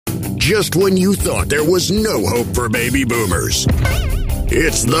just when you thought there was no hope for baby boomers.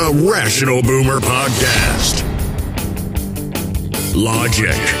 It's the Rational Boomer Podcast.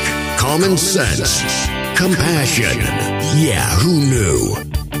 Logic, common sense, compassion. Yeah, who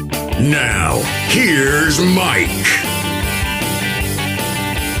knew? Now, here's Mike.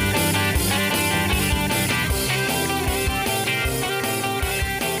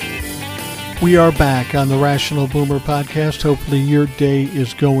 We are back on the Rational Boomer Podcast. Hopefully your day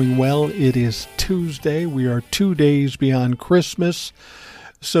is going well. It is Tuesday. We are 2 days beyond Christmas.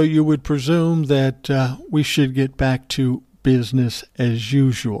 So you would presume that we should get back to business as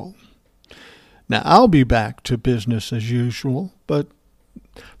usual. Now, I'll be back to business as usual, but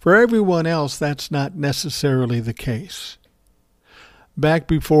for everyone else, that's not necessarily the case. Back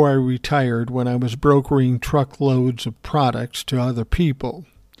before I retired, when I was brokering truckloads of products to other people,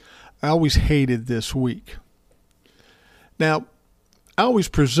 I always hated this week. Now, I always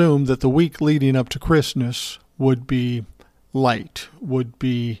presumed that the week leading up to Christmas would be light, would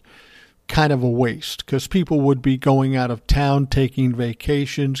be kind of a waste, because people would be going out of town, taking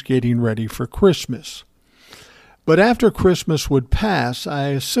vacations, getting ready for Christmas. But after Christmas would pass, I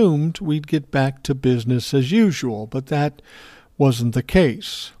assumed we'd get back to business as usual, but that wasn't the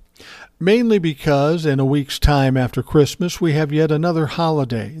case. Mainly because in a week's time after Christmas, we have yet another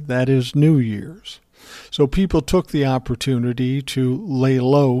holiday, that is New Year's. So people took the opportunity to lay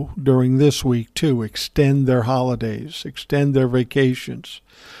low during this week too, extend their holidays, extend their vacations,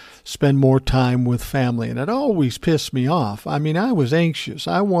 spend more time with family. And it always pissed me off. I mean, I was anxious.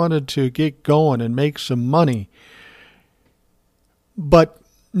 I wanted to get going and make some money, but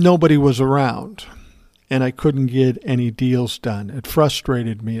nobody was around. And I couldn't get any deals done. It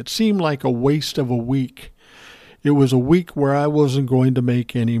frustrated me. It seemed like a waste of a week. It was a week where I wasn't going to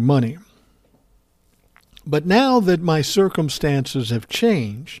make any money. But now that my circumstances have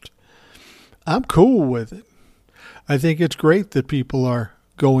changed, I'm cool with it. I think it's great that people are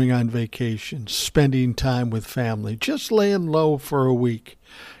going on vacation, spending time with family, just laying low for a week,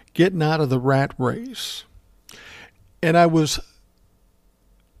 getting out of the rat race. And I was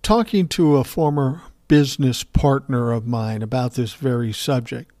talking to a former business partner of mine about this very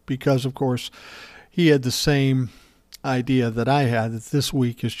subject because, of course, he had the same idea that I had, that this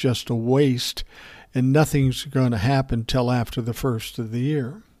week is just a waste and nothing's going to happen till after the first of the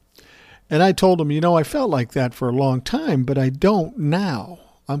year. And I told him, I felt like that for a long time, but I don't now.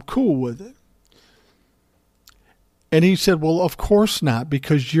 I'm cool with it. And he said, well, of course not,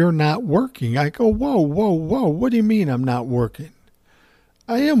 because you're not working. I go, whoa, what do you mean I'm not working?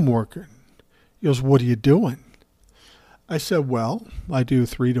 I am working. He goes, what are you doing? I said, well, I do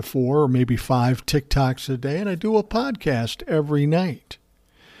 3 to 4 or maybe 5 TikToks a day, and I do a podcast every night.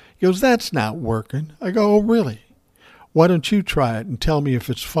 He goes, that's not working. I go, oh, really? Why don't you try it and tell me if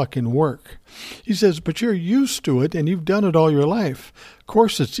it's fucking work? He says, but you're used to it, and you've done it all your life. Of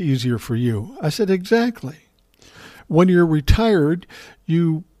course it's easier for you. I said, exactly. When you're retired,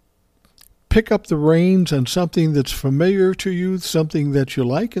 you pick up the reins on something that's familiar to you, something that you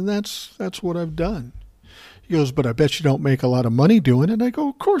like, and that's what I've done. He goes, but I bet you don't make a lot of money doing it. I go,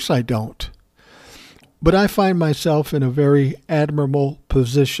 of course I don't. But I find myself in a very admirable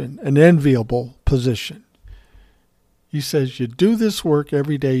position, an enviable position. He says, you do this work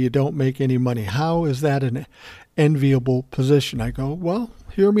every day, you don't make any money. How is that an enviable position? I go, well,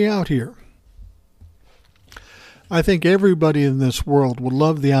 hear me out here. I think everybody in this world would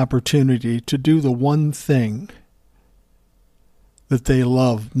love the opportunity to do the one thing that they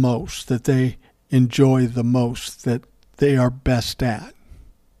love most, that they enjoy the most, that they are best at.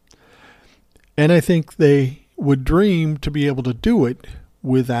 And I think they would dream to be able to do it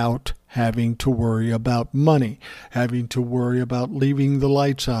without having to worry about money, having to worry about leaving the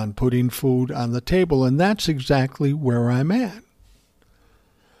lights on, putting food on the table. And that's exactly where I'm at.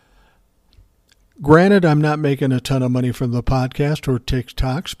 Granted, I'm not making a ton of money from the podcast or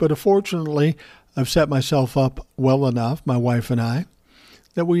TikToks, but fortunately, I've set myself up well enough, my wife and I,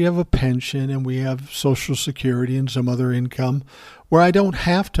 that we have a pension and we have Social Security and some other income where I don't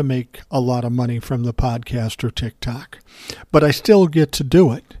have to make a lot of money from the podcast or TikTok. But I still get to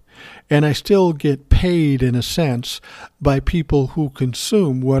do it. And I still get paid, in a sense, by people who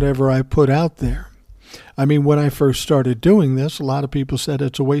consume whatever I put out there. I mean, when I first started doing this, a lot of people said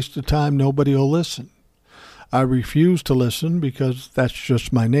it's a waste of time, nobody will listen. I refuse to listen because that's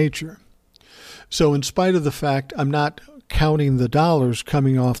just my nature. So in spite of the fact I'm not counting the dollars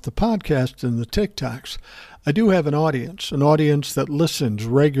coming off the podcast and the TikToks, I do have an audience that listens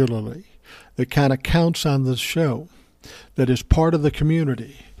regularly, that kind of counts on the show, that is part of the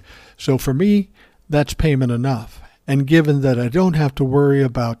community. So for me, that's payment enough. And given that I don't have to worry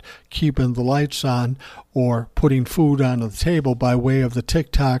about keeping the lights on or putting food on the table by way of the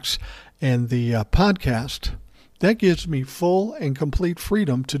TikToks and the podcast, that gives me full and complete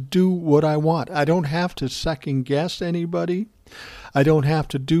freedom to do what I want. I don't have to second guess anybody. I don't have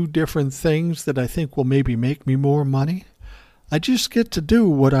to do different things that I think will maybe make me more money. I just get to do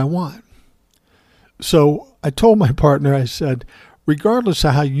what I want. So I told my partner, I said, regardless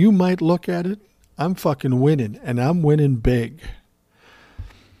of how you might look at it, I'm fucking winning, and I'm winning big.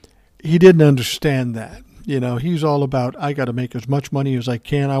 He didn't understand that. You know, he's all about, I got to make as much money as I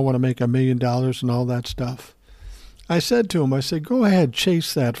can. I want to make $1 million and all that stuff. I said to him, I said, go ahead,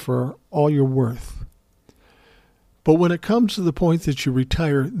 chase that for all you're worth. But when it comes to the point that you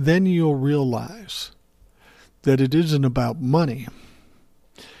retire, then you'll realize that it isn't about money.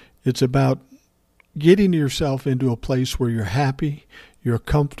 It's about getting yourself into a place where you're happy, you're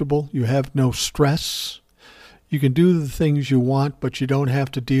comfortable, you have no stress. You can do the things you want, but you don't have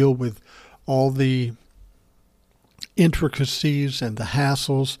to deal with all the intricacies and the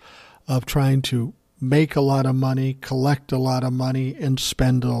hassles of trying to make a lot of money, collect a lot of money, and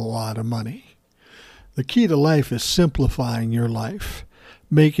spend a lot of money. The key to life is simplifying your life,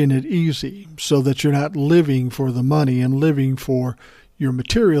 making it easy so that you're not living for the money and living for your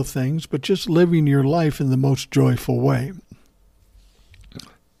material things, but just living your life in the most joyful way.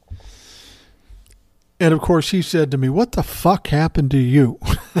 And of course, he said to me, what the fuck happened to you?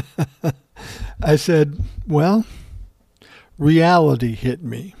 I said, well, reality hit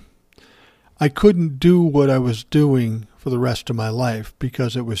me. I couldn't do what I was doing for the rest of my life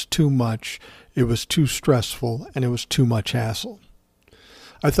because it was too much, it was too stressful, and it was too much hassle.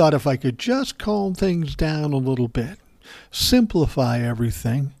 I thought if I could just calm things down a little bit, simplify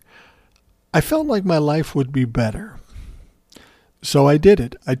everything, I felt like my life would be better. So I did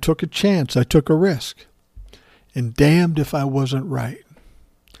it. I took a chance. I took a risk. And damned if I wasn't right.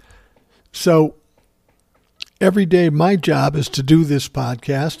 So every day my job is to do this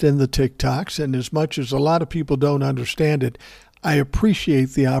podcast and the TikToks, and as much as a lot of people don't understand it, I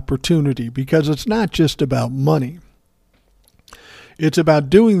appreciate the opportunity because it's not just about money. It's about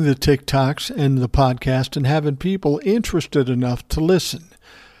doing the TikToks and the podcast and having people interested enough to listen.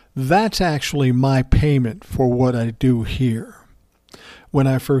 That's actually my payment for what I do here. When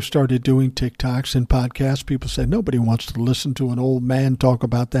I first started doing TikToks and podcasts, people said, nobody wants to listen to an old man talk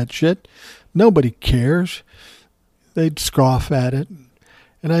about that shit. Nobody cares. They'd scoff at it.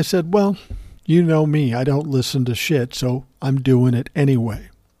 And I said, well, you know me. I don't listen to shit, so I'm doing it anyway.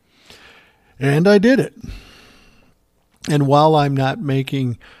 And I did it. And while I'm not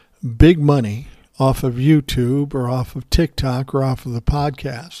making big money off of YouTube or off of TikTok or off of the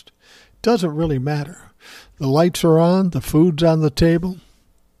podcast, it doesn't really matter. The lights are on, the food's on the table,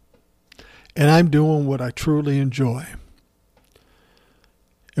 and I'm doing what I truly enjoy.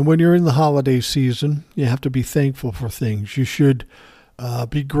 And when you're in the holiday season, you have to be thankful for things. You should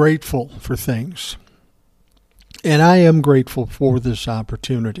be grateful for things. And I am grateful for this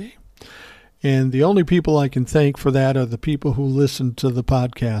opportunity. And the only people I can thank for that are the people who listen to the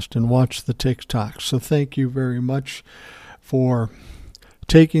podcast and watch the TikToks. So thank you very much for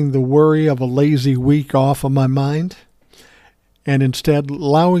taking the worry of a lazy week off of my mind and instead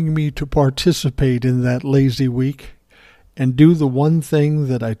allowing me to participate in that lazy week and do the one thing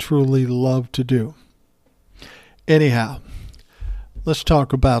that I truly love to do. Anyhow, let's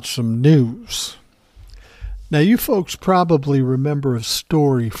talk about some news. Now, you folks probably remember a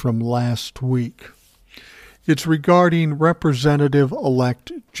story from last week. It's regarding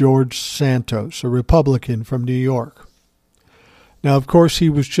Representative-elect George Santos, a Republican from New York. Now, of course, he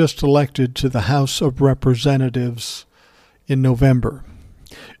was just elected to the House of Representatives in November.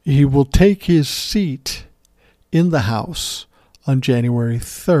 He will take his seat in the House on January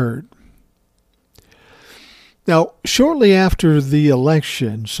 3rd. Now, shortly after the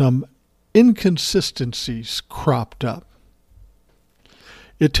election, some inconsistencies cropped up.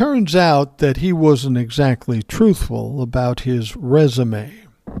 It turns out that he wasn't exactly truthful about his resume.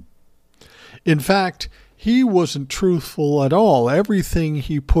 In fact, he wasn't truthful at all. Everything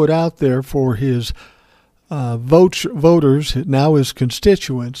he put out there for his voters, now his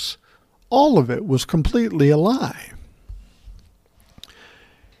constituents, all of it was completely a lie.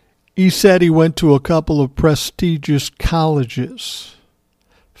 He said he went to a couple of prestigious colleges.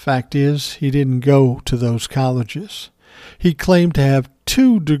 Fact is, he didn't go to those colleges. He claimed to have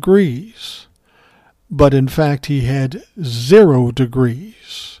 2 degrees, but in fact he had 0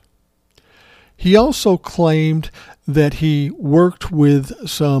 degrees. He also claimed that he worked with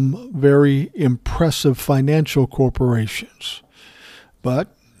some very impressive financial corporations. But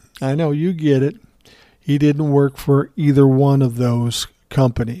I know you get it. He didn't work for either one of those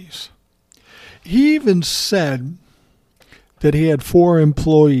companies. He even said that he had 4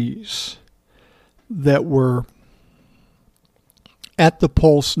 employees that were at the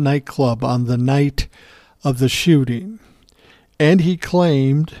Pulse nightclub on the night of the shooting, and he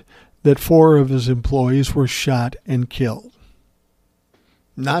claimed that 4 of his employees were shot and killed.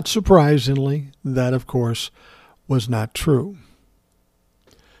 Not surprisingly, that, of course, was not true.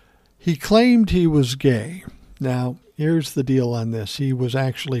 He claimed he was gay. Now, here's the deal on this. He was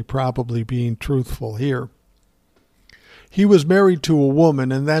actually probably being truthful here. He was married to a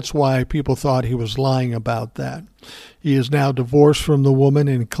woman, and that's why people thought he was lying about that. He is now divorced from the woman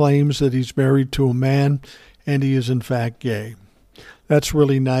and claims that he's married to a man, and he is in fact gay. That's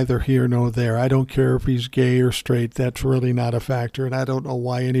really neither here nor there. I don't care if he's gay or straight. That's really not a factor, and I don't know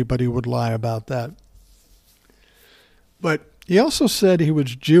why anybody would lie about that. But he also said he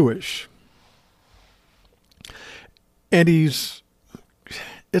was Jewish. And it's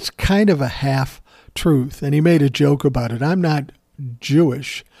kind of a half truth. And he made a joke about it. I'm not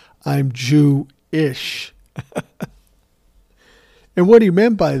Jewish. I'm Jew-ish. And what he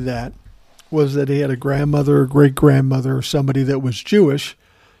meant by that was that he had a grandmother or great-grandmother or somebody that was Jewish,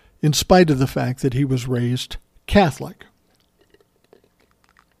 in spite of the fact that he was raised Catholic.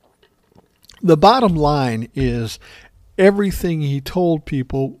 The bottom line is everything he told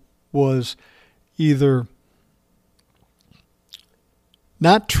people was either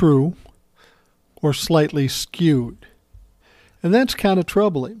not true or slightly skewed. And that's kind of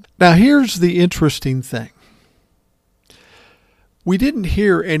troubling. Now, here's the interesting thing. We didn't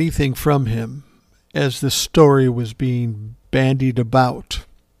hear anything from him as this story was being bandied about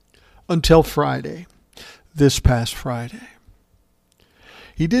until Friday, this past Friday.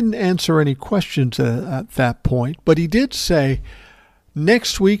 He didn't answer any questions at that point, but he did say,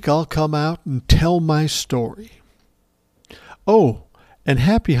 next week I'll come out and tell my story. Oh, and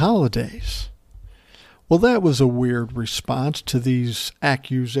happy holidays. Well, that was a weird response to these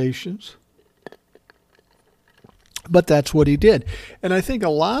accusations. But that's what he did. And I think a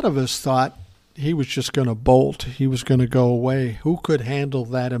lot of us thought he was just going to bolt. He was going to go away. Who could handle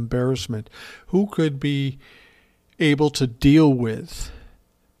that embarrassment? Who could be able to deal with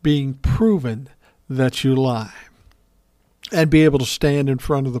being proven that you lie and be able to stand in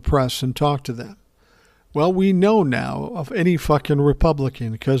front of the press and talk to them? Well, we know now of any fucking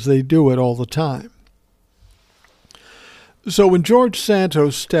Republican because they do it all the time. So when George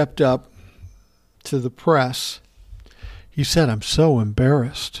Santos stepped up to the press, he said, I'm so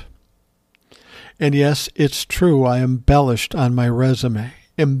embarrassed. And yes, it's true, I embellished on my resume.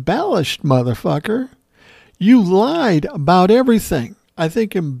 Embellished, motherfucker? You lied about everything. I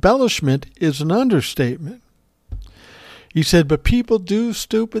think embellishment is an understatement. He said, but people do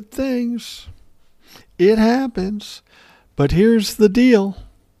stupid things. It happens. But here's the deal.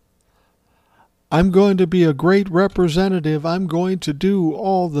 I'm going to be a great representative. I'm going to do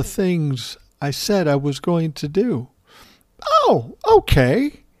all the things I said I was going to do. Oh,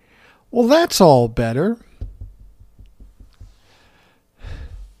 okay. Well, that's all better.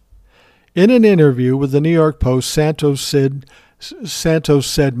 In an interview with the New York Post, Santos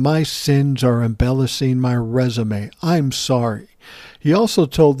said, my sins are embellishing my resume. I'm sorry. He also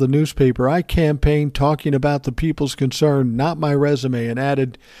told the newspaper, I campaigned talking about the people's concern, not my resume, and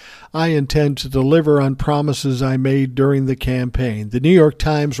added, I intend to deliver on promises I made during the campaign. The New York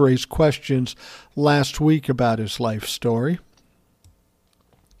Times raised questions last week about his life story.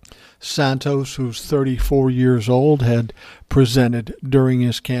 Santos, who's 34 years old, had presented during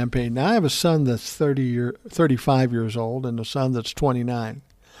his campaign. Now, I have a son that's 35 years old and a son that's 29.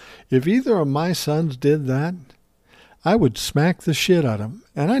 If either of my sons did that, I would smack the shit out of them.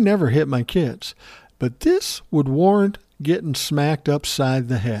 And I never hit my kids. But this would warrant getting smacked upside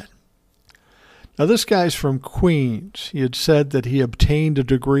the head. Now, this guy's from Queens. He had said that he obtained a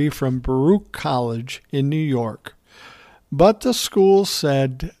degree from Baruch College in New York. But the school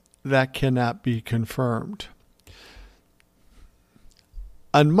said that cannot be confirmed.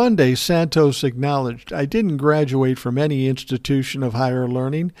 On Monday, Santos acknowledged, I didn't graduate from any institution of higher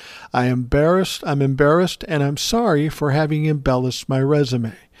learning. I'm embarrassed, and I'm sorry for having embellished my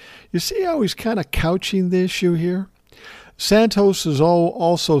resume. You see how he's kind of couching the issue here? Santos has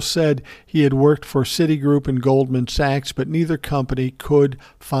also said he had worked for Citigroup and Goldman Sachs, but neither company could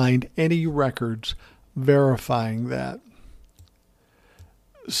find any records verifying that.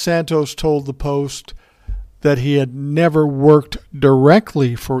 Santos told the Post that he had never worked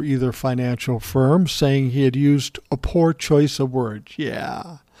directly for either financial firm, saying he had used a poor choice of words.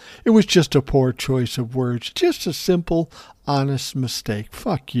 Yeah, it was just a poor choice of words. Just a simple, honest mistake.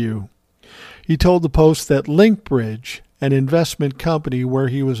 Fuck you. He told the Post that Linkbridge, an investment company where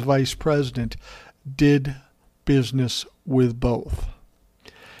he was vice president, did business with both.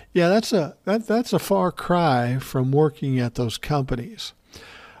 Yeah, that's a far cry from working at those companies.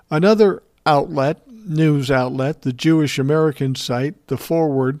 Another news outlet, the Jewish American site, The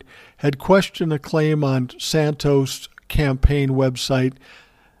Forward, had questioned a claim on Santos' campaign website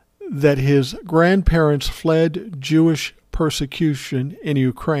that his grandparents fled Jewish persecution in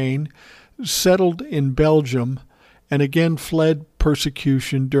Ukraine, settled in Belgium, and again fled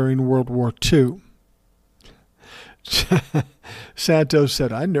persecution during World War II. Santos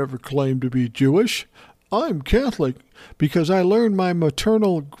said, "I never claimed to be Jewish. I'm Catholic because I learned my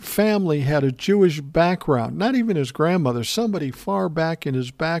maternal family had a Jewish background, not even his grandmother, somebody far back in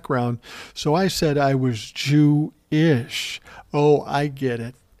his background. So I said I was Jewish. Oh, I get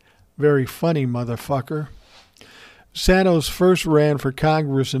it. Very funny, motherfucker." Santos first ran for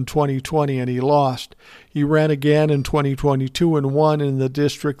Congress in 2020 and he lost. He ran again in 2022 and won in the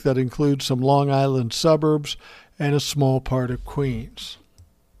district that includes some Long Island suburbs and a small part of Queens.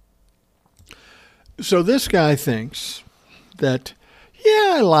 So this guy thinks that,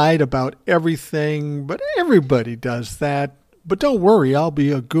 yeah, I lied about everything, but everybody does that. But don't worry, I'll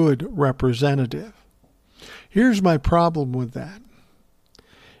be a good representative. Here's my problem with that.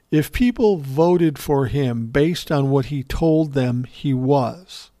 If people voted for him based on what he told them he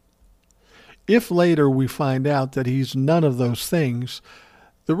was, if later we find out that he's none of those things,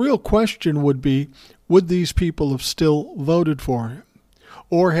 the real question would be, would these people have still voted for him?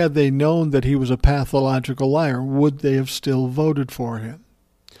 Or had they known that he was a pathological liar, would they have still voted for him?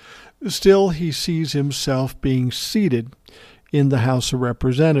 Still, he sees himself being seated in the House of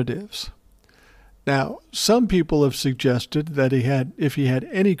Representatives. Now, some people have suggested that if he had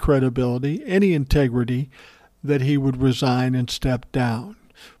any credibility, any integrity, that he would resign and step down.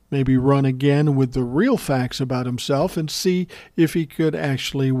 Maybe run again with the real facts about himself and see if he could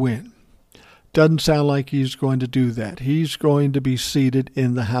actually win. Doesn't sound like he's going to do that. He's going to be seated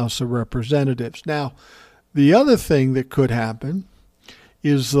in the House of Representatives. Now, the other thing that could happen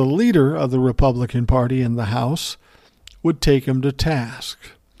is the leader of the Republican Party in the House would take him to task,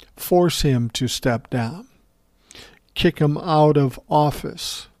 force him to step down, kick him out of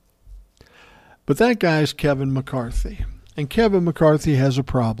office. But that guy's Kevin McCarthy. And Kevin McCarthy has a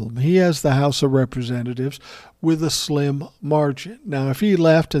problem. He has the House of Representatives with a slim margin. Now, if he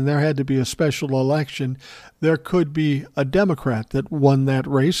left and there had to be a special election, there could be a Democrat that won that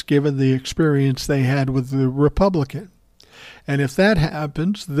race, given the experience they had with the Republican. And if that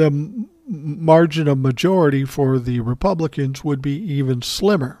happens, the margin of majority for the Republicans would be even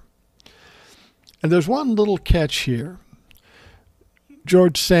slimmer. And there's one little catch here.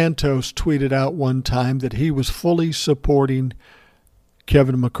 George Santos tweeted out one time that he was fully supporting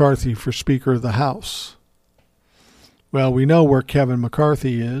Kevin McCarthy for Speaker of the House. Well, we know where Kevin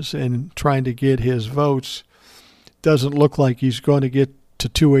McCarthy is, and trying to get his votes doesn't look like he's going to get to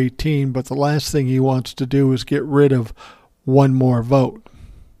 218, but the last thing he wants to do is get rid of one more vote.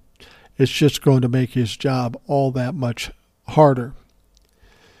 It's just going to make his job all that much harder.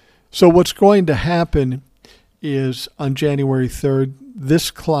 So what's going to happen is on January 3rd,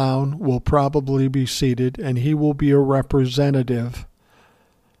 this clown will probably be seated and he will be a representative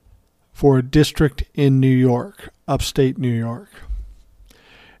for a district in New York, upstate New York.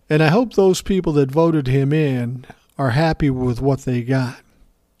 And I hope those people that voted him in are happy with what they got.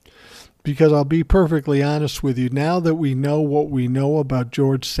 Because I'll be perfectly honest with you, now that we know what we know about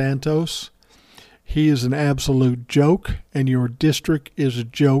George Santos, he is an absolute joke, and your district is a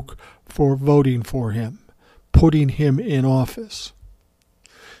joke for voting for him, putting him in office.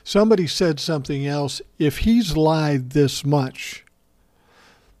 Somebody said something else. If he's lied this much,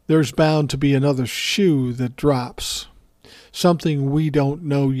 there's bound to be another shoe that drops, something we don't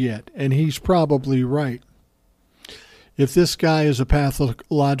know yet, and he's probably right. If this guy is a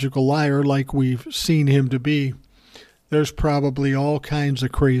pathological liar like we've seen him to be, there's probably all kinds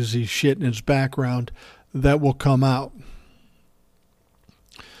of crazy shit in his background that will come out.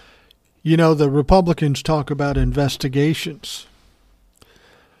 You know, the Republicans talk about investigations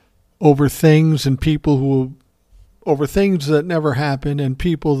over things and people over things that never happened and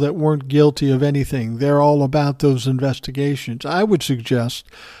people that weren't guilty of anything. They're all about those investigations. I would suggest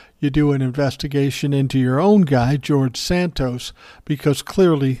you do an investigation into your own guy, George Santos, because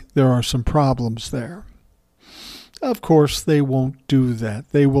clearly there are some problems there. Of course, they won't do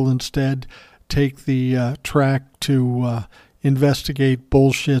that. They will instead take the track to investigate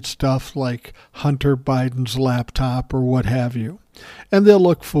bullshit stuff like Hunter Biden's laptop or what have you. And they'll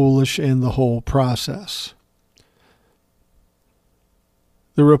look foolish in the whole process.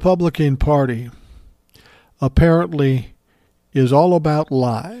 The Republican Party apparently is all about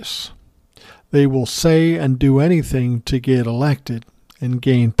lies. They will say and do anything to get elected and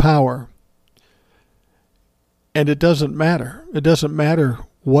gain power. And it doesn't matter. It doesn't matter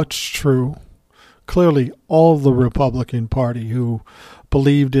what's true. Clearly, all the Republican Party who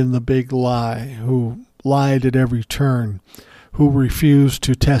believed in the big lie, who lied at every turn, who refused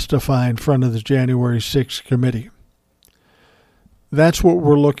to testify in front of the January 6th committee. That's what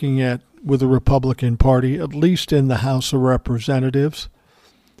we're looking at with the Republican Party, at least in the House of Representatives.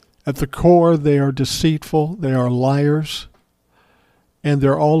 At the core, they are deceitful, they are liars, and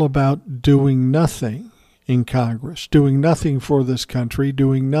they're all about doing nothing in Congress, doing nothing for this country,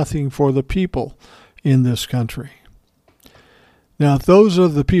 doing nothing for the people in this country. Now, if those are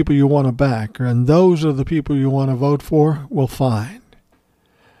the people you want to back, and those are the people you want to vote for, well, fine.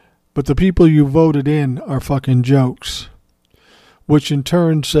 But the people you voted in are fucking jokes, which in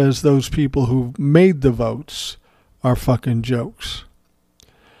turn says those people who made the votes are fucking jokes.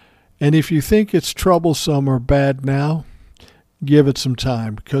 And if you think it's troublesome or bad now, give it some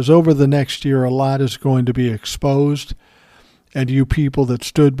time, because over the next year, a lot is going to be exposed. And you people that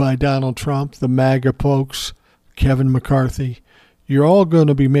stood by Donald Trump, the MAGA folks, Kevin McCarthy, you're all going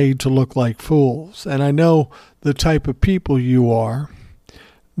to be made to look like fools. And I know the type of people you are.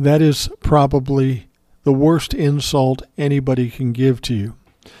 That is probably the worst insult anybody can give to you,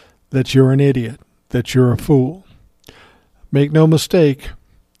 that you're an idiot, that you're a fool. Make no mistake,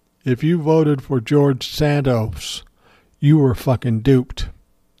 if you voted for George Santos, you were fucking duped.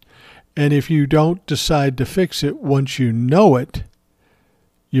 And if you don't decide to fix it once you know it,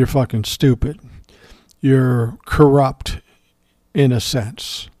 you're fucking stupid. You're corrupt, in a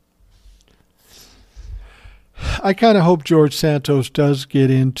sense. I kind of hope George Santos does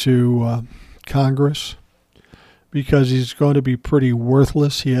get into Congress, because he's going to be pretty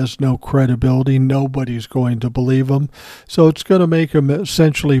worthless. He has no credibility. Nobody's going to believe him. So it's going to make him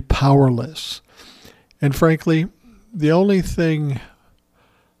essentially powerless. And frankly, the only thing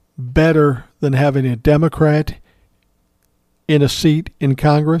better than having a Democrat in a seat in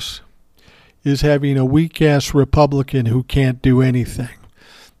Congress is having a weak-ass Republican who can't do anything.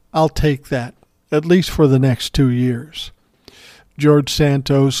 I'll take that, at least for the next 2 years. George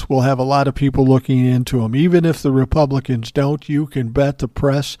Santos will have a lot of people looking into him. Even if the Republicans don't, you can bet the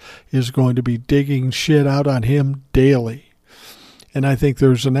press is going to be digging shit out on him daily. And I think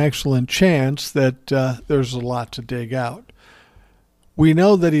there's an excellent chance that there's a lot to dig out. We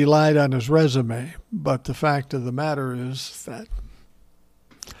know that he lied on his resume, but the fact of the matter is that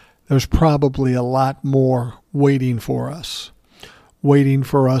there's probably a lot more waiting for us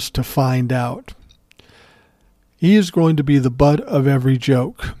to find out. He is going to be the butt of every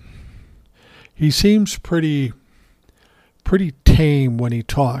joke. He seems pretty tame when he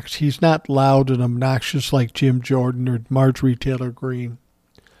talks. He's not loud and obnoxious like Jim Jordan or Marjorie Taylor Greene.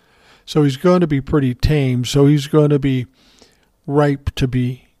 So he's going to be pretty tame. So he's going to be ripe to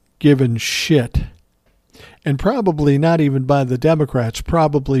be given shit. And probably not even by the Democrats,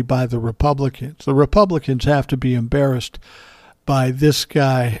 probably by the Republicans. The Republicans have to be embarrassed by this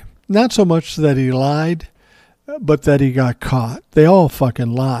guy. Not so much that he lied, but that he got caught. They all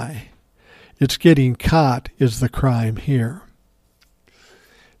fucking lie. It's getting caught is the crime here.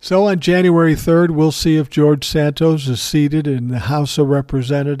 So on January 3rd, we'll see if George Santos is seated in the House of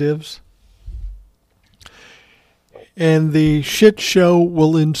Representatives. And the shit show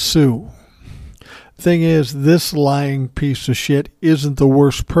will ensue. Thing is, this lying piece of shit isn't the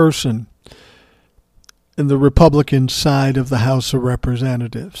worst person in the Republican side of the House of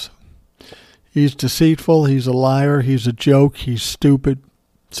Representatives. He's deceitful, he's a liar, he's a joke, he's stupid.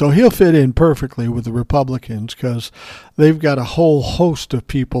 So he'll fit in perfectly with the Republicans because they've got a whole host of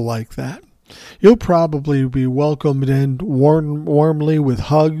people like that. He'll probably be welcomed in warmly with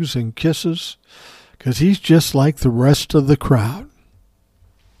hugs and kisses because he's just like the rest of the crowd.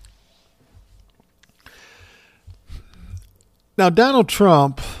 Now, Donald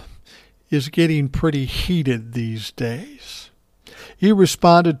Trump is getting pretty heated these days. He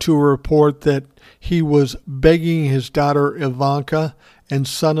responded to a report that he was begging his daughter Ivanka and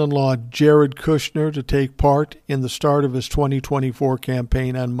son-in-law Jared Kushner to take part in the start of his 2024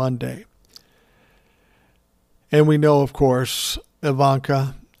 campaign on Monday. And we know, of course,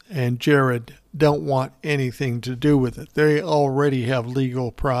 Ivanka and Jared don't want anything to do with it. They already have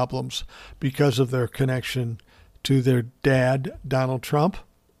legal problems because of their connection to their dad, Donald Trump.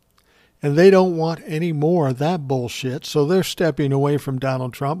 And they don't want any more of that bullshit, so they're stepping away from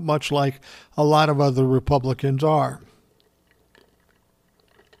Donald Trump, much like a lot of other Republicans are.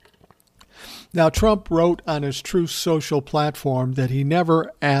 Now, Trump wrote on his Truth Social platform that he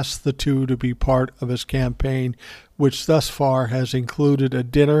never asked the two to be part of his campaign, which thus far has included a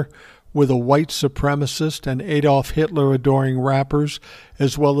dinner with a white supremacist and Adolf Hitler-adoring rappers,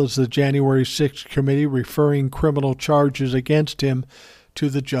 as well as the January 6th committee referring criminal charges against him to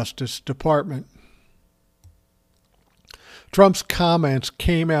the Justice Department. Trump's comments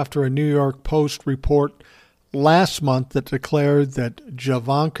came after a New York Post report last month that declared that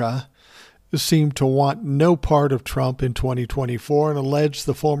Javanka seemed to want no part of Trump in 2024 and alleged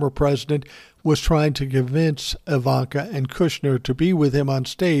the former president was trying to convince Ivanka and Kushner to be with him on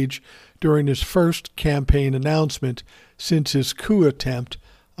stage during his first campaign announcement since his coup attempt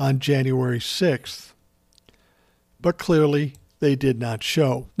on January 6th. But clearly, they did not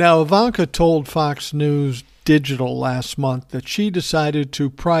show. Now, Ivanka told Fox News Digital last month that she decided to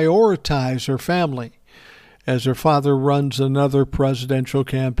prioritize her family as her father runs another presidential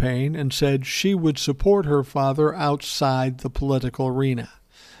campaign and said she would support her father outside the political arena.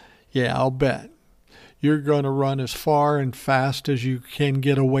 Yeah, I'll bet. You're going to run as far and fast as you can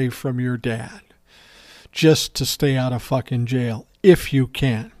get away from your dad, just to stay out of fucking jail, if you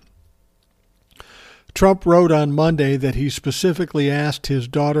can. Trump wrote on Monday that he specifically asked his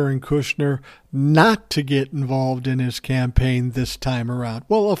daughter and Kushner not to get involved in his campaign this time around.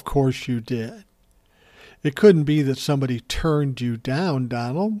 Well, of course you did. It couldn't be that somebody turned you down,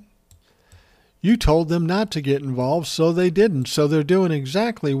 Donald. You told them not to get involved, so they didn't. So they're doing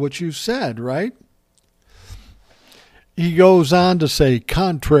exactly what you said, right? He goes on to say,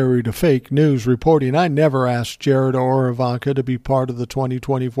 contrary to fake news reporting, I never asked Jared or Ivanka to be part of the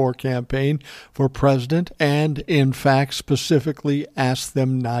 2024 campaign for president and, in fact, specifically asked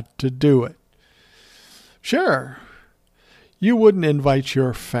them not to do it. Sure, you wouldn't invite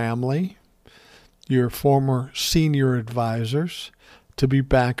your family, your former senior advisors, to be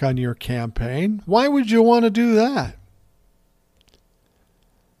back on your campaign. Why would you want to do that?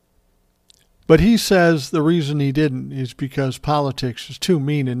 But he says the reason he didn't is because politics is too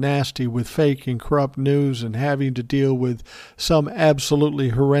mean and nasty with fake and corrupt news and having to deal with some absolutely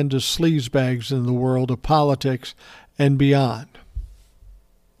horrendous sleazebags in the world of politics and beyond.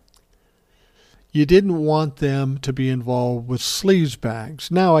 You didn't want them to be involved with sleazebags.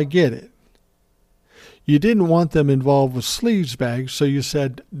 Now I get it. You didn't want them involved with sleazebags, so you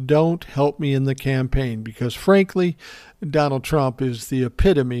said, don't help me in the campaign, because frankly, Donald Trump is the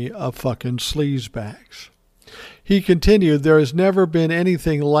epitome of fucking sleazebags. He continued, there has never been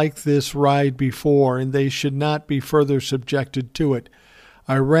anything like this ride before, and they should not be further subjected to it.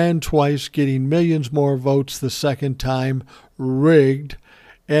 I ran twice, getting millions more votes the second time, rigged,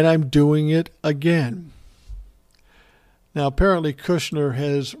 and I'm doing it again. Now, apparently Kushner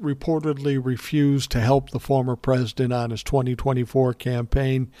has reportedly refused to help the former president on his 2024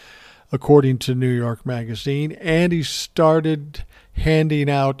 campaign, according to New York Magazine, and he started handing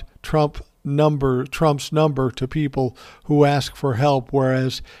out Trump's number to people who ask for help,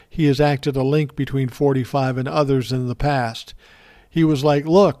 whereas he has acted a link between 45 and others in the past. He was like,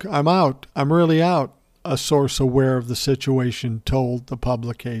 look, I'm out. I'm really out, a source aware of the situation told the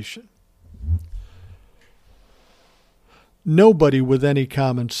publication. Nobody with any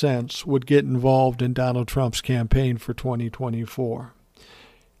common sense would get involved in Donald Trump's campaign for 2024.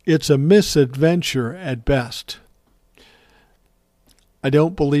 It's a misadventure at best. I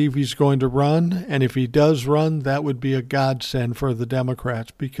don't believe he's going to run, and if he does run, that would be a godsend for the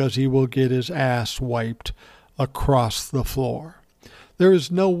Democrats because he will get his ass wiped across the floor. There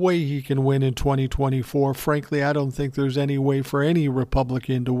is no way he can win in 2024. Frankly, I don't think there's any way for any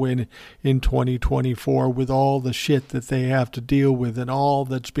Republican to win in 2024 with all the shit that they have to deal with and all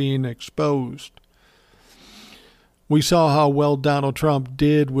that's being exposed. We saw how well Donald Trump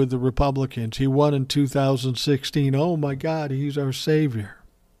did with the Republicans. He won in 2016. Oh my God, he's our savior.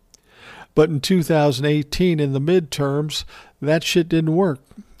 But in 2018, in the midterms, that shit didn't work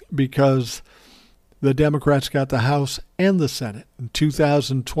because the Democrats got the House and the Senate. In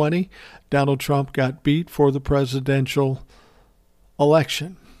 2020, Donald Trump got beat for the presidential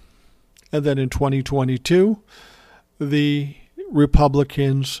election. And then in 2022, the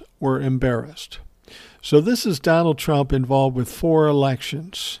Republicans were embarrassed. So this is Donald Trump involved with 4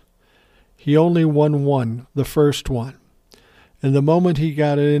 elections. He only won one, the first one. And the moment he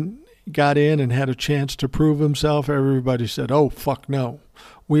got in and had a chance to prove himself, everybody said, oh, fuck no.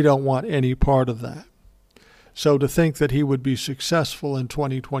 We don't want any part of that. So to think that he would be successful in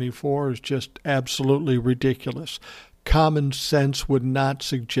 2024 is just absolutely ridiculous. Common sense would not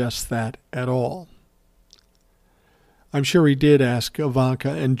suggest that at all. I'm sure he did ask Ivanka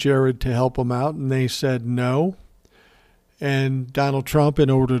and Jared to help him out, and they said no. And Donald Trump, in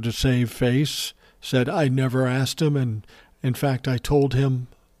order to save face, said, I never asked him, and in fact, I told them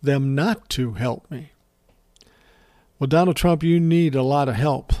not to help me. Well, Donald Trump, you need a lot of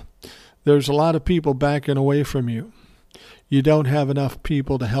help. There's a lot of people backing away from you. You don't have enough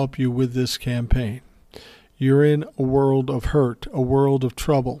people to help you with this campaign. You're in a world of hurt, a world of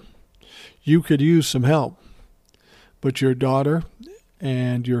trouble. You could use some help, but your daughter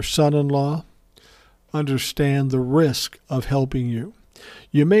and your son-in-law understand the risk of helping you.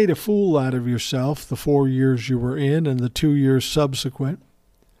 You made a fool out of yourself the 4 years you were in and the 2 years subsequent.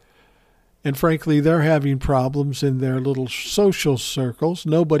 And frankly, they're having problems in their little social circles.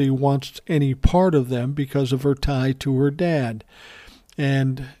 Nobody wants any part of them because of her tie to her dad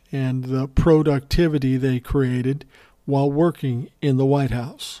and the productivity they created while working in the White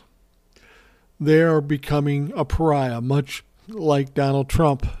House. They are becoming a pariah, much like Donald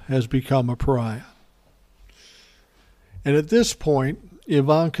Trump has become a pariah. And at this point,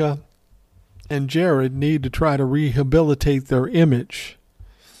 Ivanka and Jared need to try to rehabilitate their image.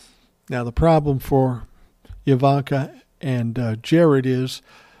 Now, the problem for Ivanka and Jared is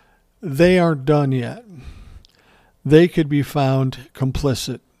they aren't done yet. They could be found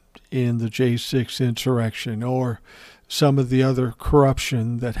complicit in the J6 insurrection or some of the other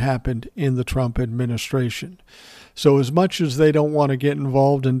corruption that happened in the Trump administration. So as much as they don't want to get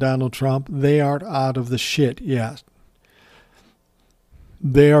involved in Donald Trump, they aren't out of the shit yet.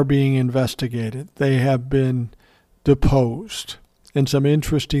 They are being investigated. They have been deposed. And some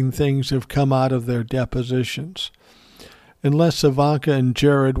interesting things have come out of their depositions. Unless Ivanka and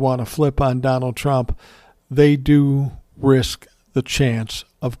Jared want to flip on Donald Trump, they do risk the chance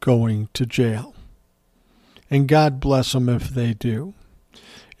of going to jail. And God bless them if they do.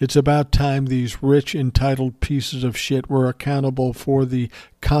 It's about time these rich, entitled pieces of shit were accountable for the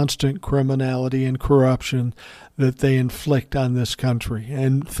constant criminality and corruption that they inflict on this country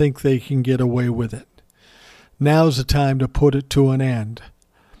and think they can get away with it. Now's the time to put it to an end.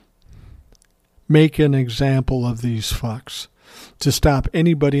 Make an example of these fucks to stop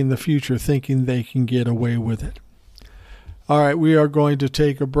anybody in the future thinking they can get away with it. All right, we are going to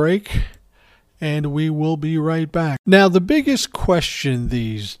take a break, and we will be right back. Now, the biggest question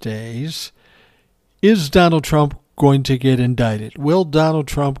these days is Donald Trump going to get indicted? Will Donald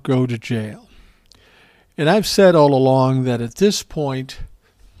Trump go to jail? And I've said all along that at this point,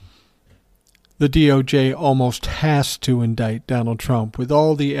 the DOJ almost has to indict Donald Trump with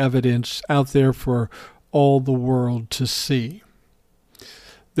all the evidence out there for all the world to see.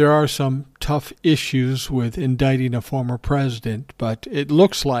 There are some tough issues with indicting a former president, but it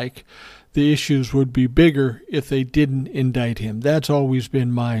looks like the issues would be bigger if they didn't indict him. That's always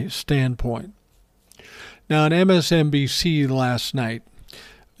been my standpoint. Now, on MSNBC last night,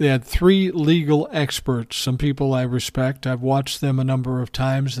 they had 3 legal experts, some people I respect. I've watched them a number of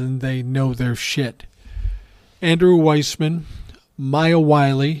times, and they know their shit. Andrew Weissman, Maya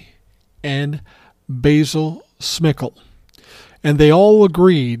Wiley, and Basil Smikle. And they all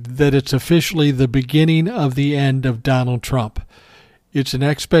agreed that it's officially the beginning of the end of Donald Trump. It's an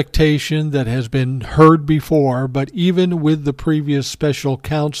expectation that has been heard before, but even with the previous special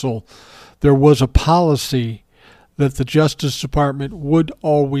counsel, there was a policy that the Justice Department would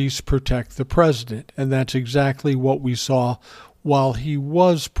always protect the president. And that's exactly what we saw while he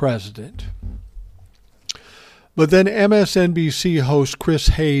was president. But then MSNBC host Chris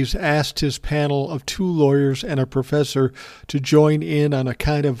Hayes asked his panel of 2 lawyers and a professor to join in on a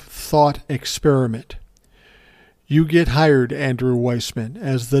kind of thought experiment. You get hired, Andrew Weissman,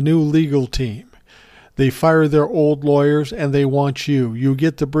 as the new legal team. They fire their old lawyers and they want you. You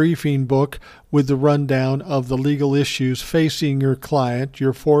get the briefing book with the rundown of the legal issues facing your client.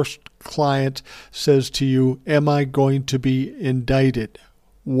 Your forced client says to you, am I going to be indicted?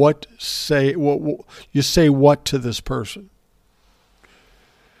 You say what to this person?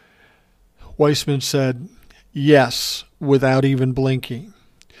 Weissman said, yes, without even blinking.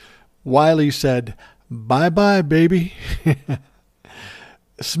 Wiley said, bye-bye, baby.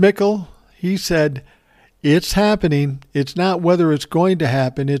 Smikle, he said, it's happening. It's not whether it's going to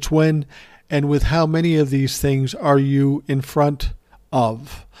happen. It's when and with how many of these things are you in front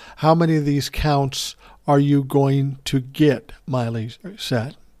of? How many of these counts are you going to get, Miley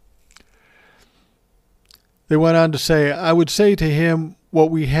said. They went on to say, I would say to him,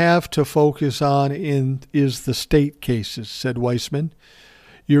 what we have to focus on is the state cases, said Weissman.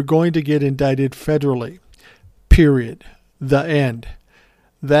 You're going to get indicted federally. Period. The end.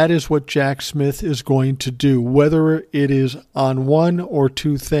 That is what Jack Smith is going to do. Whether it is on 1 or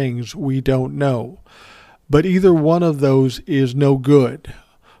 2 things, we don't know. But either one of those is no good.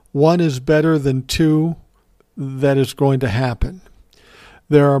 1 is better than 2 that is going to happen.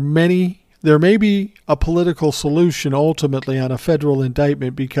 There may be a political solution ultimately on a federal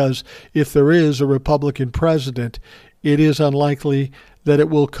indictment, because if there is a Republican president, it is unlikely that it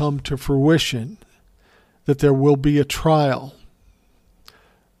will come to fruition, that there will be a trial.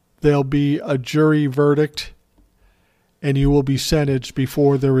 There'll be a jury verdict, and you will be sentenced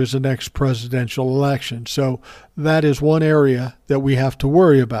before there is a next presidential election. So that is one area that we have to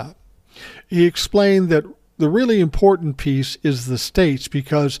worry about. He explained that the really important piece is the states,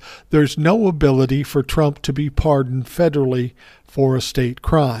 because there's no ability for Trump to be pardoned federally for a state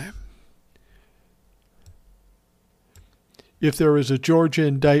crime. If there is a Georgia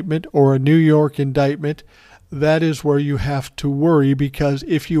indictment or a New York indictment, that is where you have to worry, because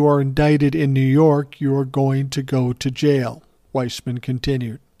if you are indicted in New York, you are going to go to jail, Weissman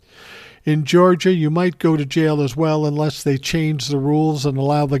continued. In Georgia, you might go to jail as well unless they change the rules and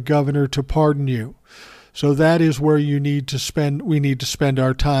allow the governor to pardon you. So that is where we need to spend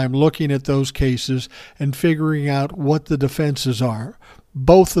our time looking at those cases and figuring out what the defenses are.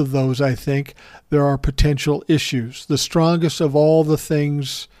 Both of those, I think, there are potential issues. The strongest of all the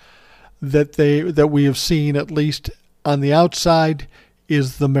things that we have seen, at least on the outside,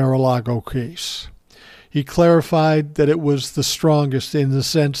 is the Mar-a-Lago case. He clarified that it was the strongest in the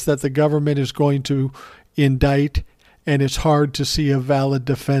sense that the government is going to indict, and it's hard to see a valid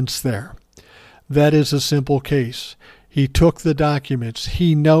defense there. That is a simple case. He took the documents.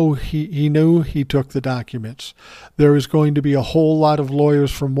 He knew he took the documents. There is going to be a whole lot of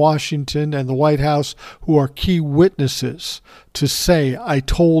lawyers from Washington and the White House who are key witnesses to say, I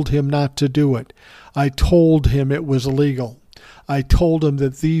told him not to do it. I told him it was illegal. I told him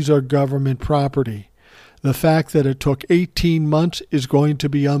that these are government property. The fact that it took 18 months is going to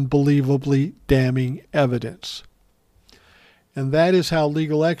be unbelievably damning evidence. And that is how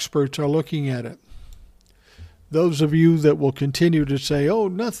legal experts are looking at it. Those of you that will continue to say, oh,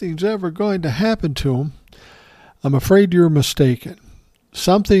 nothing's ever going to happen to him, I'm afraid you're mistaken.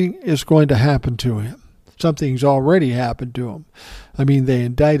 Something is going to happen to him. Something's already happened to him. I mean, they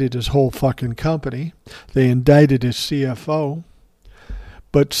indicted his whole fucking company. They indicted his CFO.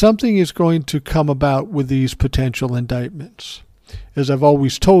 But something is going to come about with these potential indictments. As I've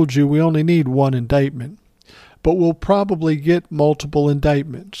always told you, we only need one indictment. But we'll probably get multiple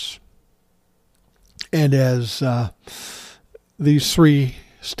indictments. And as these three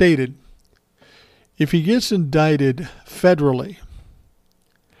stated, if he gets indicted federally,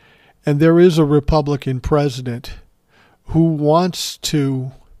 and there is a Republican president who wants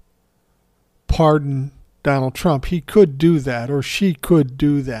to pardon Donald Trump, he could do that, or she could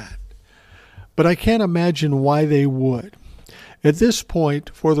do that. But I can't imagine why they would. At this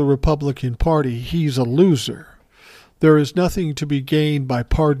point, for the Republican Party, he's a loser. There is nothing to be gained by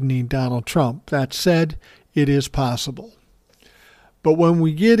pardoning Donald Trump. That said, it is possible. But when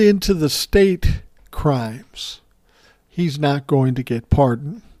we get into the state crimes, he's not going to get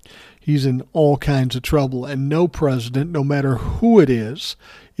pardoned. He's in all kinds of trouble, and no president, no matter who it is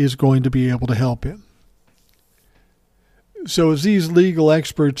going to be able to help him. So as these legal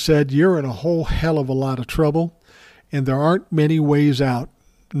experts said, you're in a whole hell of a lot of trouble, and there aren't many ways out.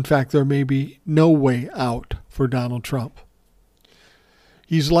 In fact, there may be no way out for Donald Trump.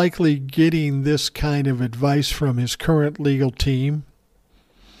 He's likely getting this kind of advice from his current legal team,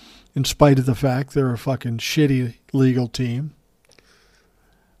 in spite of the fact they're a fucking shitty legal team.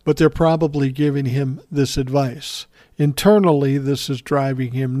 But they're probably giving him this advice. Internally, this is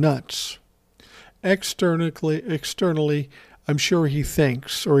driving him nuts. Externally, I'm sure he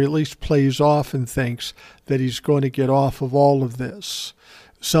thinks, or at least plays off and thinks, that he's going to get off of all of this.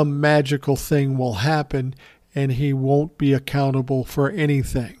 Some magical thing will happen and he won't be accountable for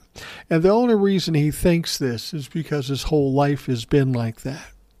anything. And the only reason he thinks this is because his whole life has been like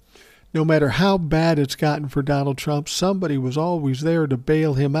that. No matter how bad it's gotten for Donald Trump, somebody was always there to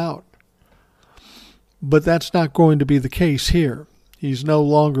bail him out. But that's not going to be the case here. He's no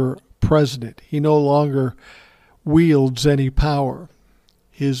longer president. He no longer wields any power.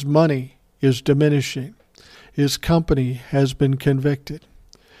 His money is diminishing. His company has been convicted.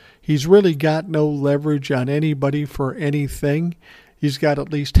 He's really got no leverage on anybody for anything. He's got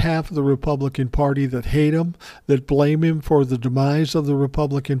at least half of the Republican Party that hate him, that blame him for the demise of the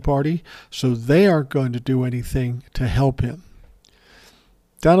Republican Party, so they aren't going to do anything to help him.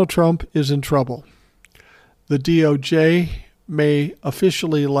 Donald Trump is in trouble. The DOJ may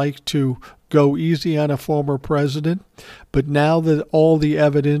officially like to go easy on a former president, but now that all the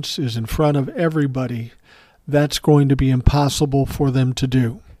evidence is in front of everybody, that's going to be impossible for them to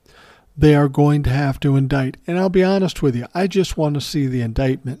do. They are going to have to indict. And I'll be honest with you, I just want to see the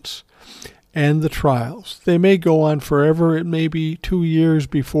indictments. and the trials. They may go on forever. It may be 2 years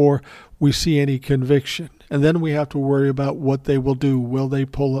before we see any conviction. And then we have to worry about what they will do. Will they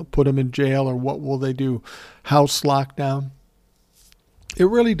put him in jail, or what will they do? House lockdown? It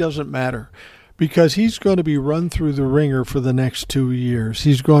really doesn't matter, because he's going to be run through the ringer for the next 2 years.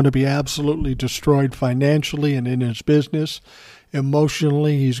 He's going to be absolutely destroyed financially and in his business.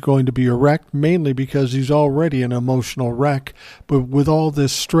 Emotionally, he's going to be a wreck, mainly because he's already an emotional wreck. But with all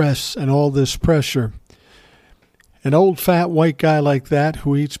this stress and all this pressure, an old fat white guy like that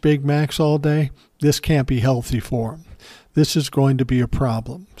who eats Big Macs all day, this can't be healthy for him. This is going to be a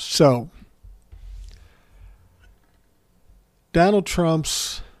problem. So, Donald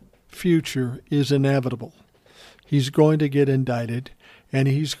Trump's future is inevitable. He's going to get indicted, and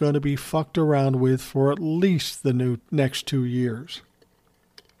he's going to be fucked around with for at least the next 2 years.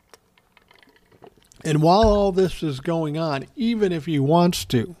 And while all this is going on, even if he wants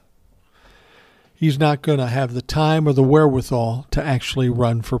to, he's not going to have the time or the wherewithal to actually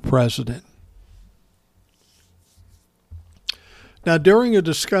run for president. Now, during a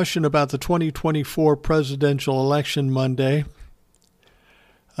discussion about the 2024 presidential election Monday,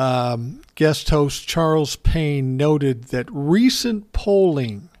 guest host Charles Payne noted that recent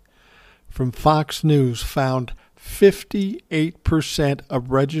polling from Fox News found 58% of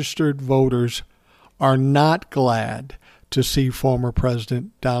registered voters are not glad to see former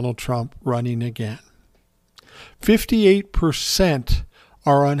President Donald Trump running again. 58%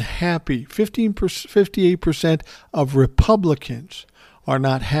 are unhappy. 58% of Republicans are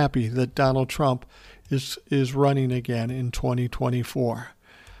not happy that Donald Trump is running again in 2024.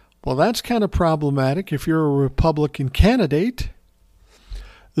 Well, that's kind of problematic if you're a Republican candidate.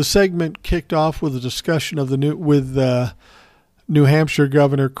 The segment kicked off with a discussion of New Hampshire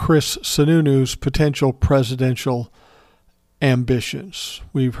Governor Chris Sununu's potential presidential ambitions.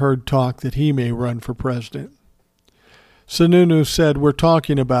 We've heard talk that he may run for president. Sununu said, "We're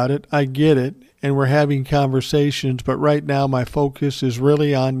talking about it, I get it, and we're having conversations, but right now my focus is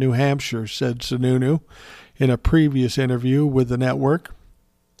really on New Hampshire," said Sununu in a previous interview with the network.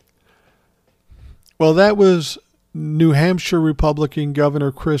 Well, that was New Hampshire Republican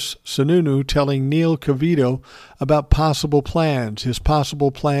Governor Chris Sununu telling Neil Cavito about his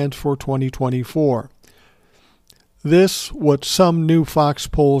possible plans for 2024. What some new Fox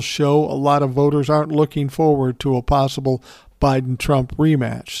polls show, a lot of voters aren't looking forward to a possible Biden-Trump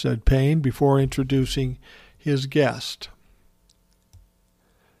rematch, said Payne before introducing his guest.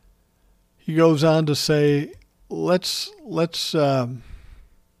 He goes on to say, let's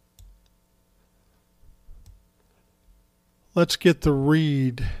get the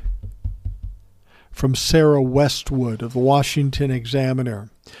read from Sarah Westwood of the Washington Examiner.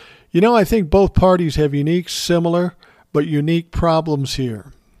 I think both parties have similar, but unique problems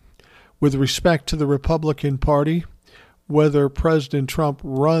here. With respect to the Republican Party, whether President Trump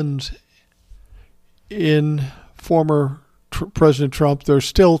runs in former President Trump, there's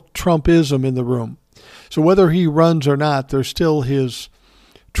still Trumpism in the room. So whether he runs or not, there's still his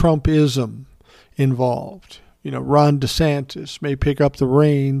Trumpism involved. Ron DeSantis may pick up the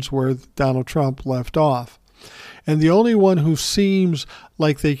reins where Donald Trump left off. And the only one who seems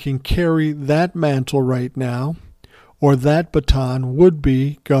like they can carry that mantle right now, or that baton, would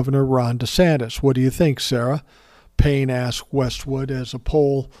be Governor Ron DeSantis. What do you think, Sarah? Payne asked Westwood as a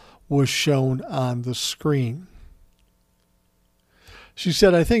poll was shown on the screen. She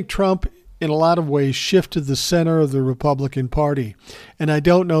said, "I think Trump, in a lot of ways, shifted the center of the Republican Party. And I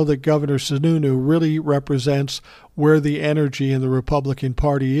don't know that Governor Sununu really represents where the energy in the Republican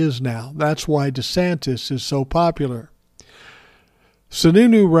Party is now. That's why DeSantis is so popular."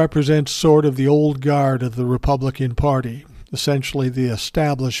 Sununu represents sort of the old guard of the Republican Party, essentially the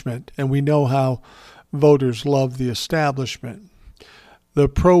establishment, and we know how voters love the establishment. The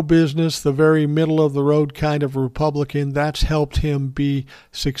pro-business, the very middle-of-the-road kind of Republican, that's helped him be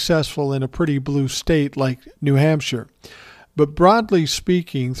successful in a pretty blue state like New Hampshire. But broadly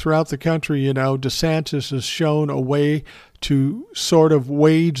speaking, throughout the country, DeSantis has shown a way to sort of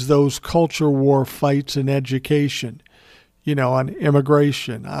wage those culture war fights in education, on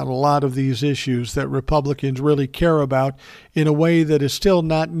immigration, on a lot of these issues that Republicans really care about in a way that is still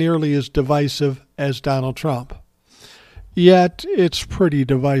not nearly as divisive as Donald Trump. Yet it's pretty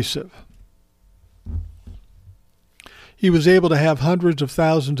divisive. He was able to have hundreds of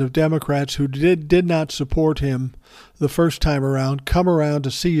thousands of Democrats who did not support him the first time around come around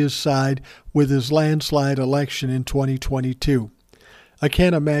to see his side with his landslide election in 2022. I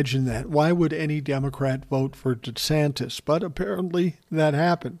can't imagine that. Why would any Democrat vote for DeSantis? But apparently that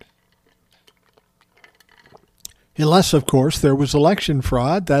happened. Unless, of course, there was election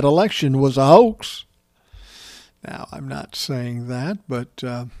fraud. That election was a hoax. Now, I'm not saying that, but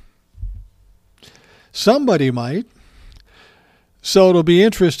somebody might. So it'll be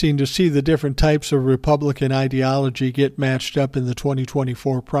interesting to see the different types of Republican ideology get matched up in the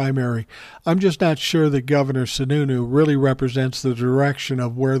 2024 primary. I'm just not sure that Governor Sununu really represents the direction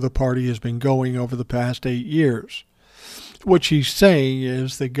of where the party has been going over the past 8 years. What she's saying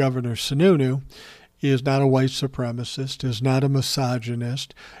is that Governor Sununu is not a white supremacist, is not a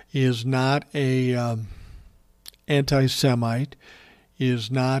misogynist, is not a anti-Semite, is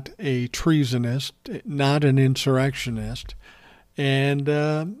not a treasonist, not an insurrectionist. And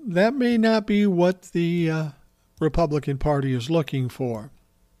that may not be what the Republican Party is looking for.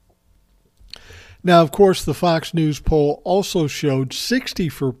 Now, of course, the Fox News poll also showed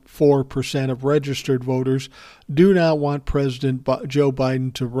 64% of registered voters do not want President Joe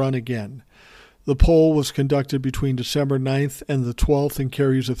Biden to run again. The poll was conducted between December 9th and the 12th and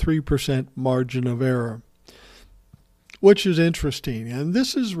carries a 3% margin of error, which is interesting. And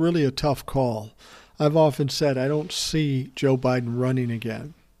this is really a tough call. I've often said I don't see Joe Biden running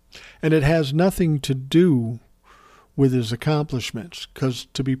again. And it has nothing to do with his accomplishments, because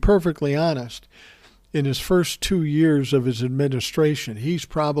to be perfectly honest, in his first 2 years of his administration, he's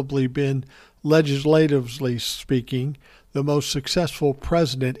probably been, legislatively speaking, the most successful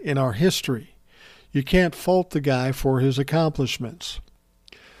president in our history. You can't fault the guy for his accomplishments.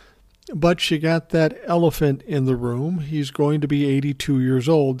 But you got that elephant in the room. He's going to be 82 years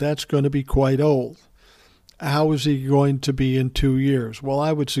old. That's going to be quite old. How is he going to be in 2 years? Well,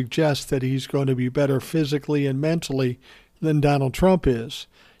 I would suggest that he's going to be better physically and mentally than Donald Trump is,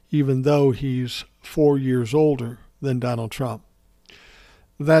 even though he's 4 years older than Donald Trump.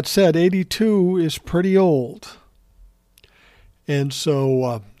 That said, 82 is pretty old. And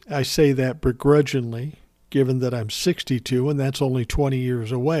so I say that begrudgingly, given that I'm 62, and that's only 20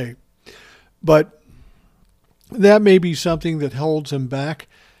 years away. But that may be something that holds him back.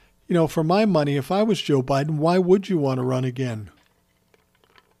 You know, for my money, if I was Joe Biden, why would you want to run again?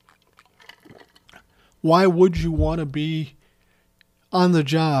 Why would you want to be on the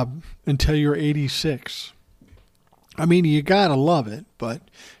job until you're 86? I mean, you got to love it, but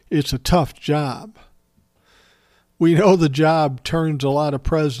it's a tough job. We know the job turns a lot of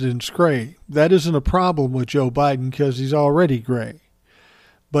presidents gray. That isn't a problem with Joe Biden because he's already gray.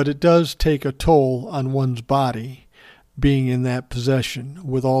 But it does take a toll on one's body being in that position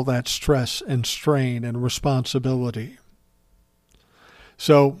with all that stress and strain and responsibility.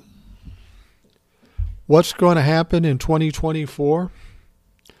 So, what's going to happen in 2024?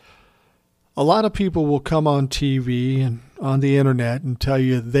 A lot of people will come on TV and on the internet and tell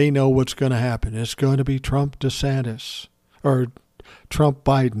you they know what's going to happen. It's going to be Trump DeSantis, or Trump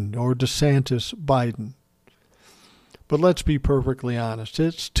Biden, or DeSantis Biden. But let's be perfectly honest.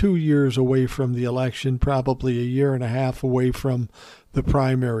 It's 2 years away from the election, probably a year and a half away from the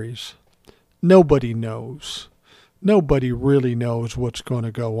primaries. Nobody knows. Nobody really knows what's going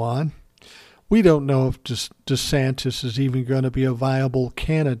to go on. We don't know if DeSantis is even going to be a viable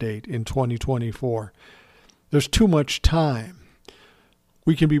candidate in 2024. There's too much time.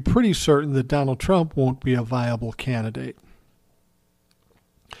 We can be pretty certain that Donald Trump won't be a viable candidate.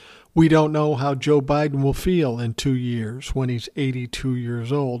 We don't know how Joe Biden will feel in 2 years when he's 82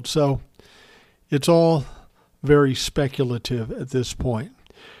 years old. So it's all very speculative at this point.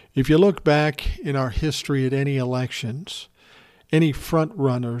 If you look back in our history at any elections, any front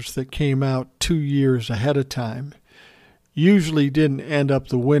runners that came out 2 years ahead of time usually didn't end up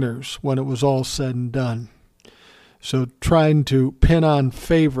the winners when it was all said and done. So trying to pin on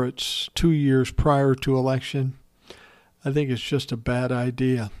favorites 2 years prior to election, I think it's just a bad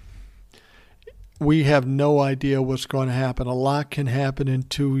idea. We have no idea what's going to happen. A lot can happen in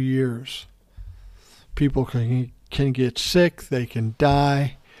 2 years. People can get sick. They can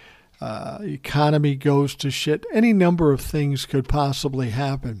die. Economy goes to shit. Any number of things could possibly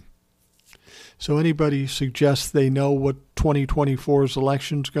happen. So anybody suggests they know what 2024's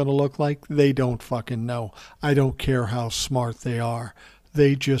election's going to look like, they don't fucking know. I don't care how smart they are.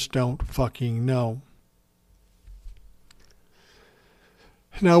 They just don't fucking know.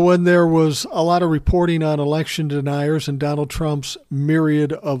 Now, when there was a lot of reporting on election deniers and Donald Trump's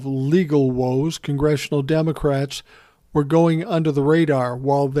myriad of legal woes, congressional Democrats were going under the radar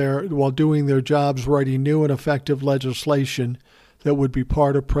while doing their jobs writing new and effective legislation that would be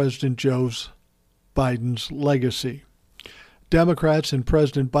part of President Joe Biden's legacy. Democrats and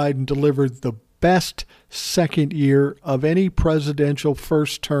President Biden delivered the best second year of any presidential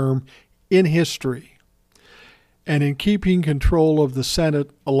first term in history. And in keeping control of the Senate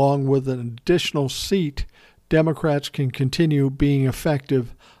along with an additional seat Democrats can continue being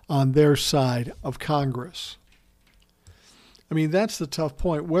effective on their side of Congress. I mean, that's the tough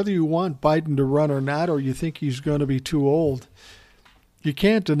point. Whether you want Biden to run or not, or you think he's going to be too old, you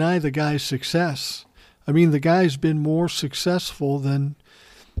can't deny the guy's success. I mean, the guy's been more successful than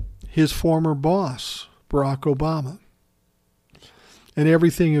his former boss, Barack Obama. And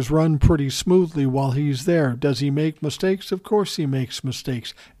everything is run pretty smoothly while he's there. Does he make mistakes? Of course he makes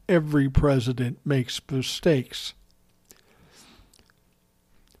mistakes. Every president makes mistakes.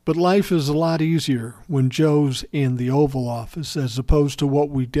 But life is a lot easier when Joe's in the Oval Office as opposed to what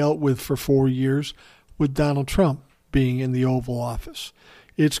we dealt with for 4 years with Donald Trump being in the Oval Office.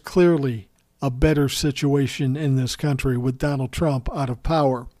 It's clearly a better situation in this country with Donald Trump out of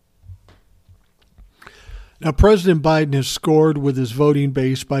power. Now, President Biden has scored with his voting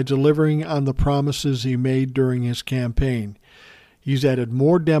base by delivering on the promises he made during his campaign. He's added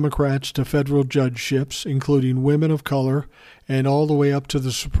more Democrats to federal judgeships, including women of color, and all the way up to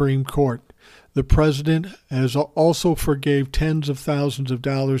the Supreme Court. The president has also forgave tens of thousands of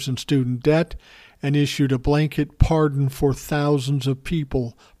dollars in student debt and issued a blanket pardon for thousands of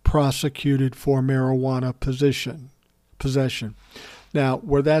people prosecuted for marijuana possession. Now,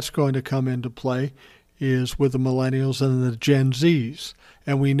 where that's going to come into play is with the millennials and the Gen Zs.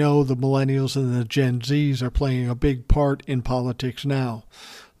 And we know the millennials and the Gen Zs are playing a big part in politics now.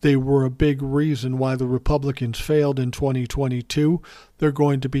 They were a big reason why the Republicans failed in 2022. They're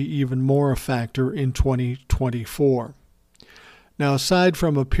going to be even more a factor in 2024. Now, aside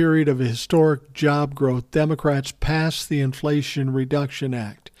from a period of historic job growth, Democrats passed the Inflation Reduction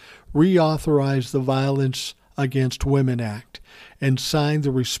Act, reauthorized the Violence Against Women Act, and signed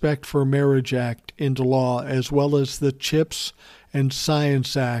the Respect for Marriage Act into law, as well as the CHIPS and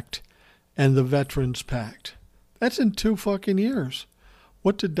Science Act and the Veterans Pact. That's in 2 fucking years.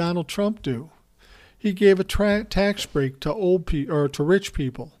 What did Donald Trump do? He gave a tax break to to rich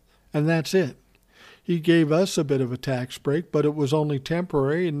people, and that's it. He gave us a bit of a tax break, but it was only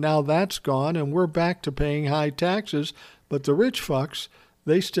temporary, and now that's gone, and we're back to paying high taxes. But the rich fucks,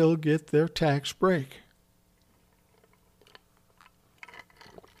 they still get their tax break.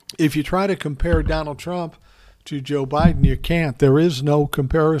 If you try to compare Donald Trump to Joe Biden, you can't. There is no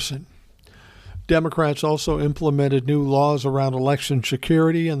comparison. Democrats also implemented new laws around election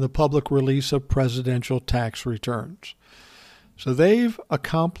security and the public release of presidential tax returns. So they've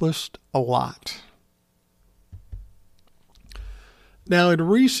accomplished a lot. Now, in a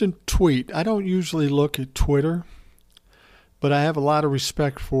recent tweet, I don't usually look at Twitter, but I have a lot of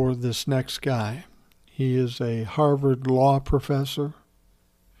respect for this next guy. He is a Harvard law professor.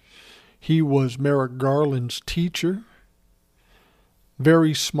 He was Merrick Garland's teacher.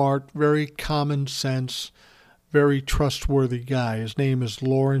 Very smart, very common sense, very trustworthy guy. His name is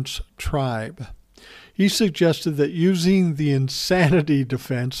Laurence Tribe. He suggested that using the insanity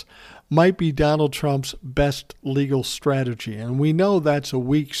defense might be Donald Trump's best legal strategy. And we know that's a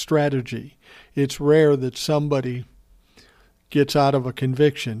weak strategy. It's rare that somebody gets out of a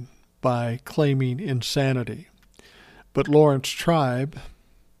conviction by claiming insanity. But Laurence Tribe,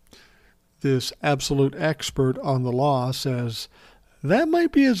 this absolute expert on the law, says that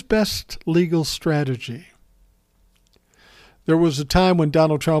might be his best legal strategy. There was a time when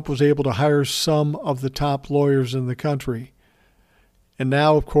Donald Trump was able to hire some of the top lawyers in the country. And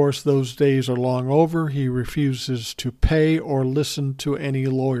now, of course, those days are long over. He refuses to pay or listen to any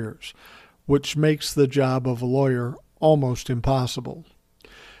lawyers, which makes the job of a lawyer almost impossible.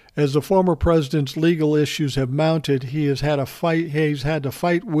 As the former president's legal issues have mounted, he has had to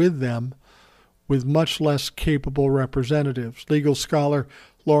fight with them with much less capable representatives. Legal scholar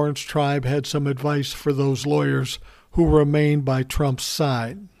Laurence Tribe had some advice for those lawyers who remain by Trump's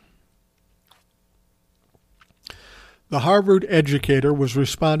side. The Harvard educator was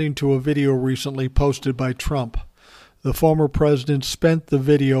responding to a video recently posted by Trump. The former president spent the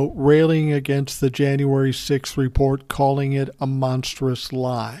video railing against the January 6th report, calling it a monstrous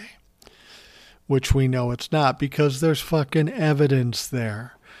lie, which we know it's not because there's fucking evidence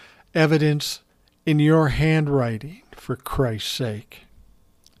there. Evidence in your handwriting, for Christ's sake.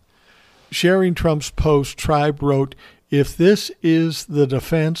 Sharing Trump's post, Tribe wrote, "If this is the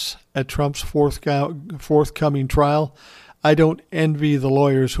defense at Trump's forthcoming trial, I don't envy the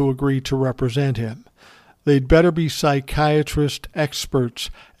lawyers who agree to represent him. They'd better be psychiatrist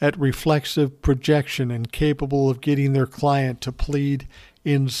experts at reflexive projection and capable of getting their client to plead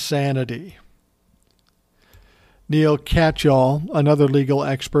insanity." Neil Katyal, another legal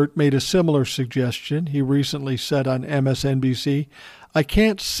expert, made a similar suggestion. He recently said on MSNBC, I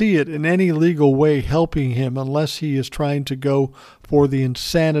can't see it in any legal way helping him unless he is trying to go for the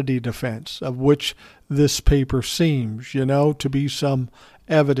insanity defense, of which this paper seems, to be some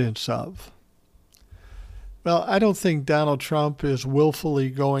evidence of. Well, I don't think Donald Trump is willfully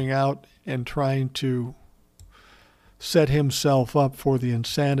going out and trying to set himself up for the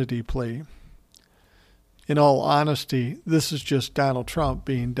insanity plea. In all honesty, this is just Donald Trump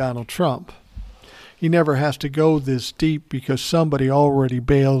being Donald Trump. He never has to go this deep because somebody already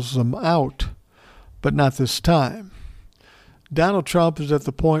bails him out, but not this time. Donald Trump is at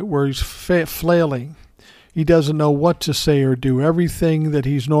the point where he's flailing. He doesn't know what to say or do. Everything that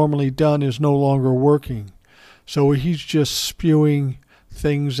he's normally done is no longer working. So he's just spewing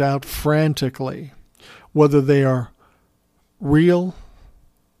things out frantically, whether they are real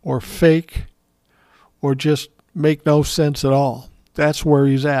or fake or just make no sense at all. That's where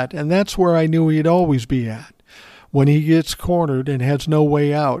he's at, and that's where I knew he'd always be at. When he gets cornered and has no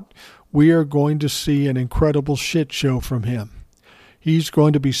way out, we are going to see an incredible shit show from him. He's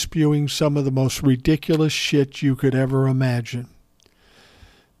going to be spewing some of the most ridiculous shit you could ever imagine.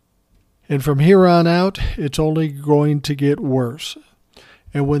 And from here on out, it's only going to get worse.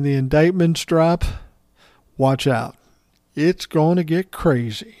 And when the indictments drop, watch out. It's going to get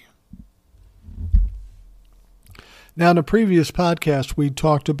crazy. Now, in a previous podcast, we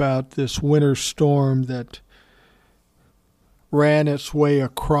talked about this winter storm that ran its way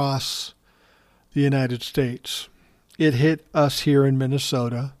across the United States. It hit us here in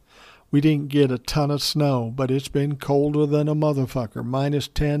Minnesota. We didn't get a ton of snow, but it's been colder than a motherfucker.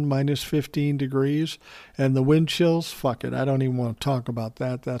 -10, -15 degrees. And the wind chills, fuck it. I don't even want to talk about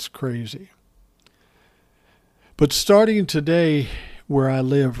that. That's crazy. But starting today, where I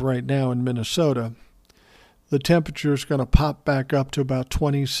live right now in Minnesota, the temperature is going to pop back up to about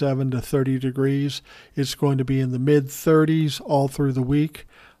 27 to 30 degrees. It's going to be in the mid-30s all through the week,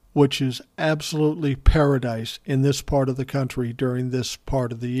 which is absolutely paradise in this part of the country during this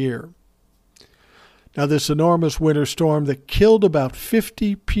part of the year. Now, this enormous winter storm that killed about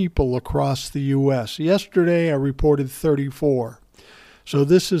 50 people across the U.S. Yesterday, I reported 34. So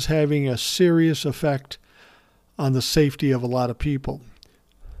this is having a serious effect on the safety of a lot of people.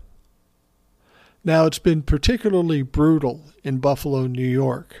 Now, it's been particularly brutal in Buffalo, New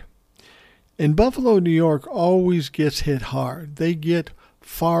York. And Buffalo, New York always gets hit hard. They get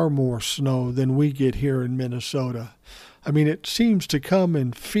far more snow than we get here in Minnesota. I mean, it seems to come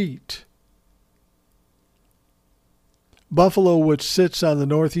in feet. Buffalo, which sits on the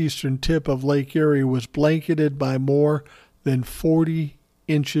northeastern tip of Lake Erie, was blanketed by more than 40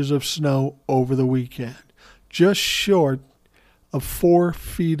 inches of snow over the weekend, just short of 4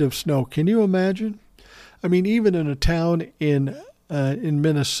 feet of snow. Can you imagine? I mean, even in a town in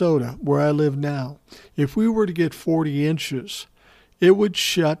Minnesota, where I live now, if we were to get 40 inches, it would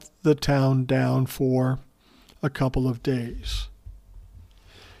shut the town down for a couple of days.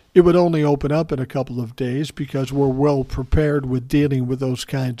 It would only open up in a couple of days because we're well prepared with dealing with those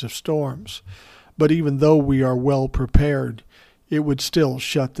kinds of storms. But even though we are well prepared, it would still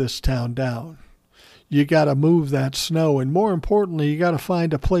shut this town down. You got to move that snow, and more importantly, you got to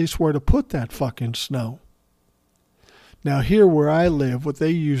find a place where to put that fucking snow. Now, here where I live, what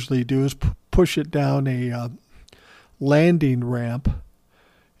they usually do is push it down a landing ramp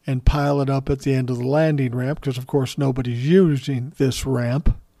and pile it up at the end of the landing ramp because, of course, nobody's using this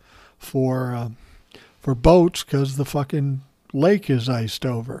ramp for boats because the fucking lake is iced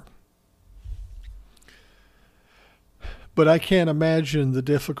over. But I can't imagine the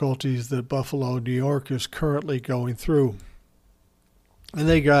difficulties that Buffalo, New York is currently going through. And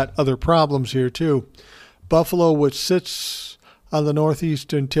they got other problems here too. Buffalo, which sits on the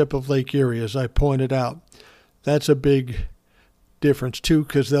northeastern tip of Lake Erie, as I pointed out, that's a big difference too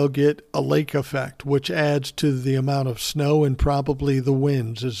because they'll get a lake effect, which adds to the amount of snow and probably the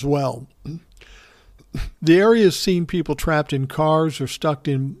winds as well. The area has seen people trapped in cars or stuck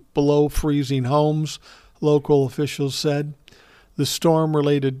in below freezing homes, local officials said. The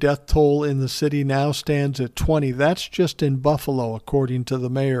storm-related death toll in the city now stands at 20. That's just in Buffalo, according to the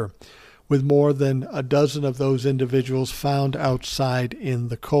mayor, with more than a dozen of those individuals found outside in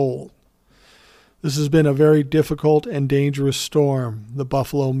the cold. This has been a very difficult and dangerous storm, the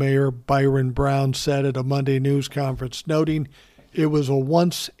Buffalo mayor, Byron Brown, said at a Monday news conference, noting it was a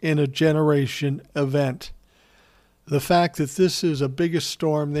once-in-a-generation event. The fact that this is the biggest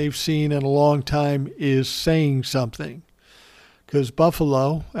storm they've seen in a long time is saying something. Because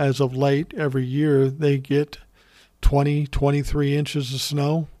Buffalo, as of late, every year, they get 20, 23 inches of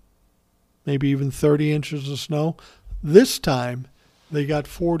snow, maybe even 30 inches of snow. This time, they got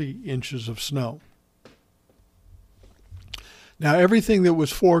 40 inches of snow. Now, everything that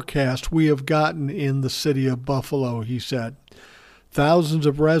was forecast we have gotten in the city of Buffalo, he said. Thousands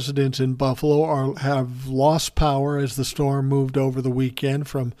of residents in Buffalo have lost power as the storm moved over the weekend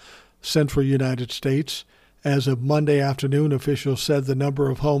from central United States. As of Monday afternoon, officials said the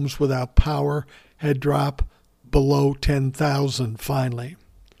number of homes without power had dropped below 10,000 finally.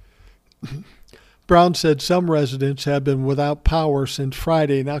 Brown said some residents have been without power since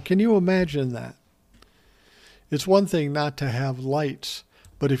Friday. Now, can you imagine that? It's one thing not to have lights,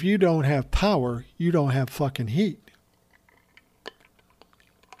 but if you don't have power, you don't have fucking heat.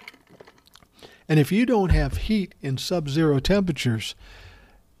 And if you don't have heat in sub-zero temperatures,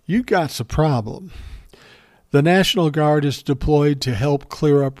 you got a problem. The National Guard is deployed to help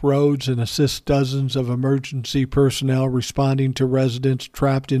clear up roads and assist dozens of emergency personnel responding to residents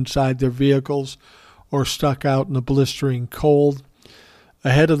trapped inside their vehicles or stuck out in the blistering cold.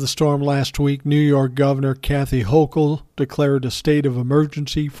 Ahead of the storm last week, New York Governor Kathy Hochul declared a state of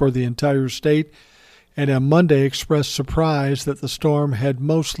emergency for the entire state and on Monday expressed surprise that the storm had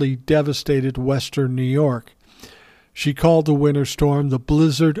mostly devastated western New York. She called the winter storm the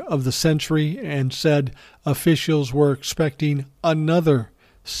blizzard of the century and said officials were expecting another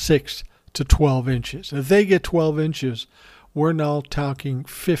 6 to 12 inches. If they get 12 inches, we're now talking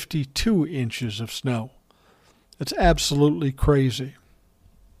 52 inches of snow. It's absolutely crazy.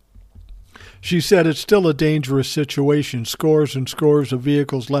 She said it's still a dangerous situation. Scores and scores of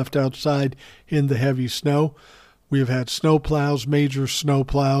vehicles left outside in the heavy snow. We have had snowplows, major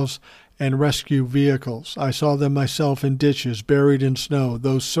snowplows, and rescue vehicles. I saw them myself in ditches, buried in snow.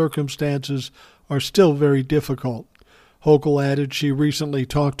 Those circumstances are still very difficult. Hochul added she recently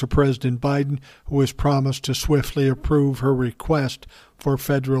talked to President Biden, who has promised to swiftly approve her request for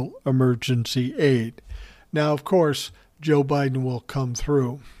federal emergency aid. Now, of course, Joe Biden will come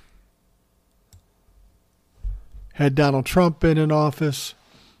through. Had Donald Trump been in office,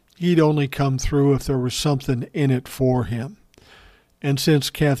 he'd only come through if there was something in it for him. And since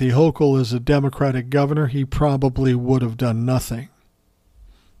Kathy Hochul is a Democratic governor, he probably would have done nothing.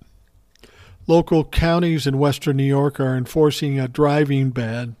 Local counties in western New York are enforcing a driving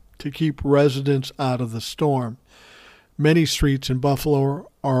ban to keep residents out of the storm. Many streets in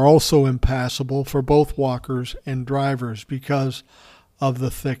Buffalo are also impassable for both walkers and drivers because of the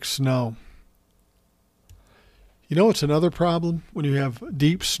thick snow. You know what's another problem when you have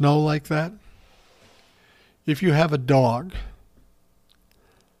deep snow like that? If you have a dog,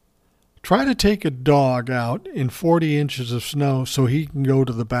 try to take a dog out in 40 inches of snow so he can go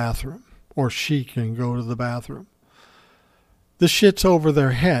to the bathroom or she can go to the bathroom. The shit's over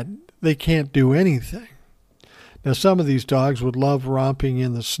their head. They can't do anything. Now, some of these dogs would love romping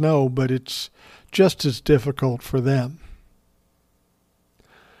in the snow, but it's just as difficult for them.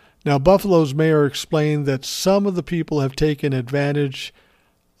 Now, Buffalo's mayor explained that some of the people have taken advantage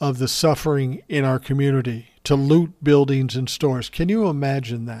of the suffering in our community to loot buildings and stores. Can you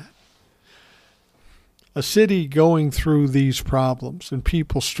imagine that? A city going through these problems and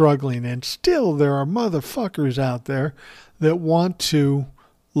people struggling, and still there are motherfuckers out there that want to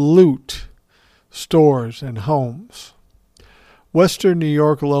loot stores and homes. Western New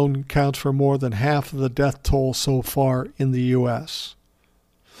York alone accounts for more than half of the death toll so far in the U.S.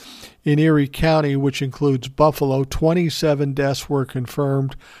 In Erie County, which includes Buffalo, 27 deaths were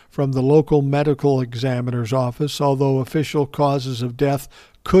confirmed from the local medical examiner's office, although official causes of death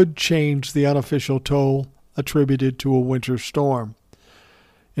could change the unofficial toll attributed to a winter storm.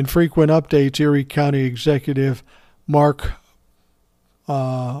 In frequent updates, Erie County Executive Mark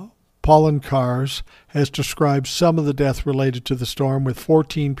Poloncarz has described some of the death related to the storm, with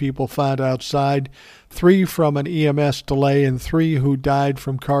 14 people found outside, 3 from an EMS delay, and 3 who died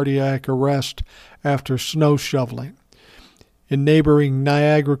from cardiac arrest after snow shoveling. In neighboring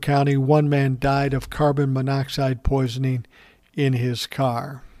Niagara County, 1 man died of carbon monoxide poisoning in his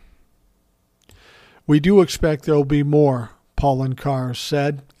car. We do expect there will be more, Poloncarz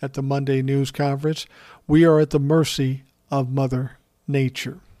said at the Monday news conference. We are at the mercy of Mother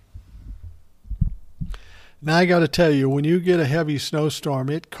Nature. Now, I got to tell you, when you get a heavy snowstorm,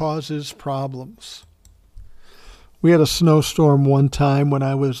 it causes problems. We had a snowstorm one time when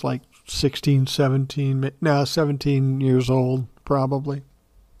I was like 17 years old, probably.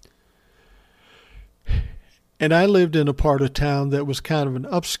 And I lived in a part of town that was kind of an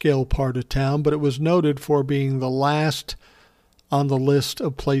upscale part of town, but it was noted for being the last on the list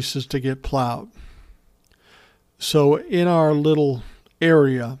of places to get plowed. So in our little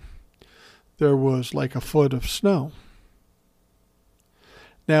area, there was like a foot of snow.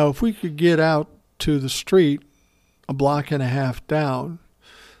 Now, if we could get out to the street a block and a half down,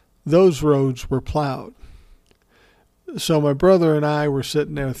 those roads were plowed. So my brother and I were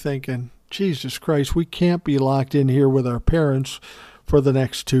sitting there thinking, Jesus Christ, we can't be locked in here with our parents for the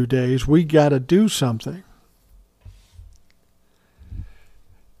next 2 days. We got to do something.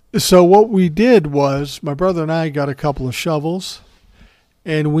 So what we did was my brother and I got a couple of shovels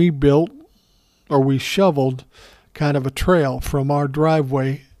and we shoveled kind of a trail from our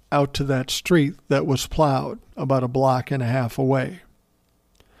driveway out to that street that was plowed about 1.5 blocks away.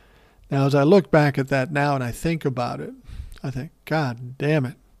 Now, as I look back at that now and I think about it, I think, God damn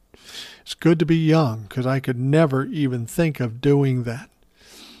it. It's good to be young because I could never even think of doing that.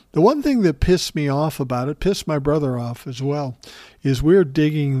 The one thing that pissed me off about it, pissed my brother off as well, is we're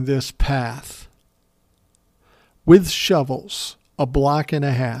digging this path with shovels 1.5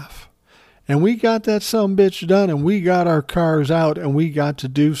 blocks. And we got that sumbitch done and we got our cars out and we got to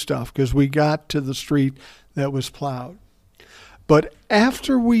do stuff because we got to the street that was plowed. But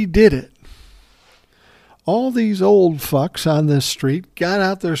after we did it, all these old fucks on this street got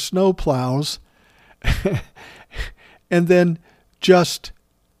out their snow plows and then just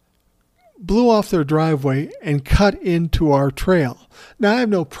blew off their driveway and cut into our trail. Now, I have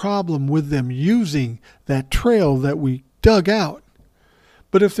no problem with them using that trail that we dug out.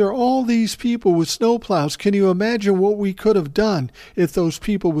 But if there are all these people with snowplows, can you imagine what we could have done if those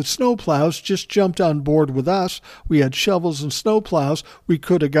people with snowplows just jumped on board with us? We had shovels and snowplows. We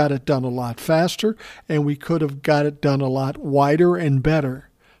could have got it done a lot faster, and we could have got it done a lot wider and better.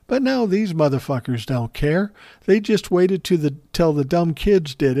 But now these motherfuckers don't care. They just waited till the dumb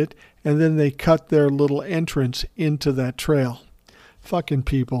kids did it, and then they cut their little entrance into that trail. Fucking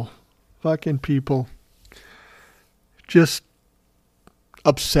people. Fucking people. Just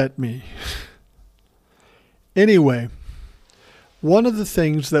upset me. Anyway, one of the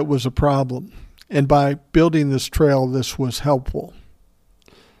things that was a problem, and by building this trail, this was helpful,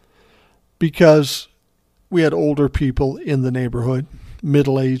 because we had older people in the neighborhood,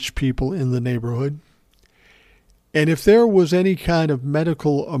 middle-aged people in the neighborhood, and if there was any kind of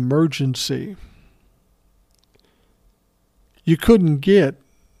medical emergency, you couldn't get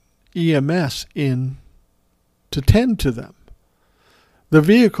EMS in to tend to them. The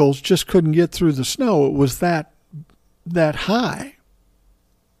vehicles just couldn't get through the snow. It was that high.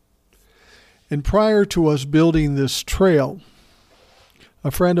 And prior to us building this trail, a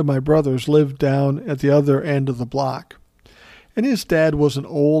friend of my brother's lived down at the other end of the block. And his dad wasn't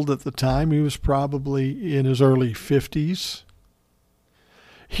old at the time. He was probably in his early 50s.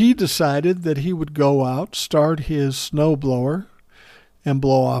 He decided that he would go out, start his snowblower, and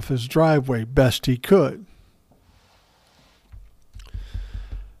blow off his driveway best he could.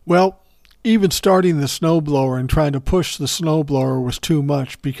 Well, even starting the snowblower and trying to push the snowblower was too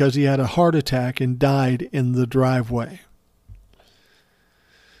much because he had a heart attack and died in the driveway.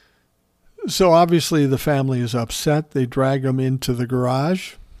 So obviously the family is upset. They drag him into the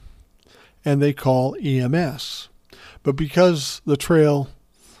garage and they call EMS. But because the trail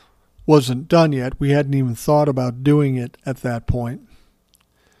wasn't done yet, we hadn't even thought about doing it at that point.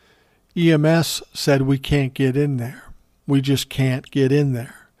 EMS said we can't get in there. We just can't get in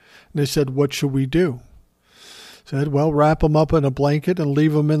there. And they said, what should we do? Said, well, wrap him up in a blanket and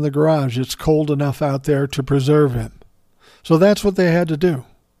leave him in the garage. It's cold enough out there to preserve him. So that's what they had to do.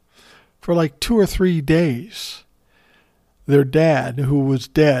 For like 2 or 3 days, their dad, who was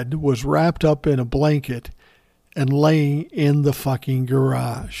dead, was wrapped up in a blanket and laying in the fucking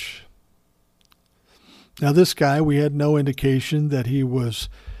garage. Now this guy, we had no indication that he was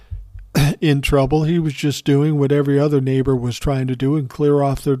in trouble. He was just doing what every other neighbor was trying to do and clear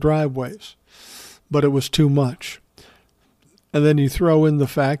off their driveways. But it was too much. And then you throw in the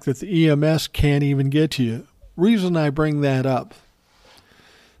fact that the EMS can't even get to you. Reason I bring that up,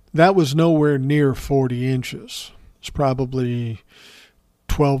 that was nowhere near 40 inches. It's probably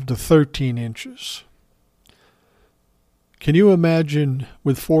 12 to 13 inches. Can you imagine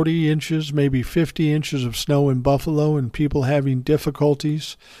with 40 inches, maybe 50 inches of snow in Buffalo and people having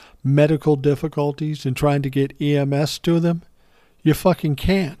difficulties, medical difficulties, in trying to get EMS to them? You fucking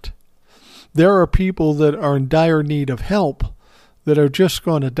can't. There are people that are in dire need of help that are just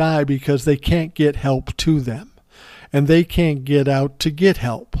going to die because they can't get help to them. And they can't get out to get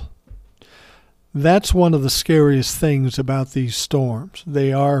help. That's one of the scariest things about these storms.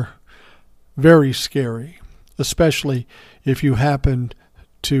 They are very scary, especially if you happen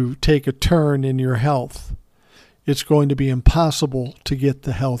to take a turn in your health. It's going to be impossible to get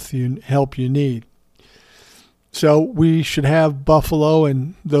the help you need. So we should have Buffalo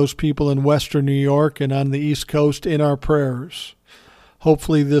and those people in Western New York and on the East Coast in our prayers.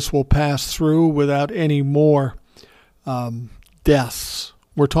 Hopefully this will pass through without any more deaths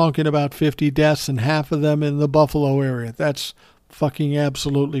We're talking about 50 deaths and half of them in the Buffalo area. That's fucking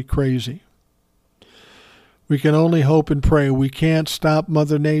absolutely crazy. We can only hope and pray. We can't stop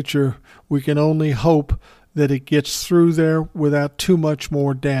Mother Nature. We can only hope that it gets through there without too much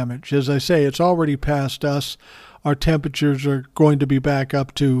more damage. As I say, it's already past us. Our temperatures are going to be back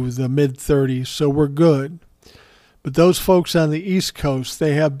up to the mid-30s, so we're good. But those folks on the East Coast,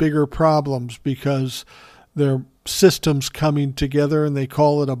 they have bigger problems because their systems coming together, and they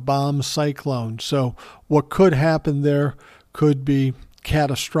call it a bomb cyclone. So what could happen there could be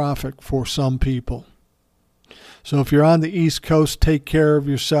catastrophic for some people. So if you're on the East Coast, take care of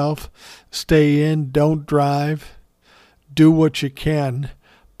yourself. Stay in, don't drive. Do what you can,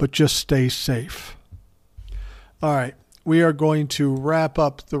 but just stay safe. All right, we are going to wrap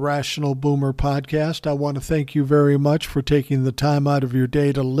up the Rational Boomer podcast. I want to thank you very much for taking the time out of your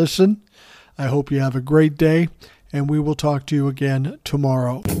day to listen. I hope you have a great day, and we will talk to you again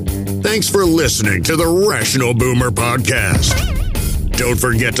tomorrow. Thanks for listening to the Rational Boomer podcast. Don't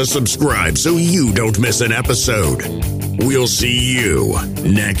forget to subscribe so you don't miss an episode. We'll see you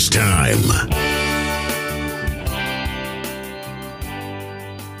next time.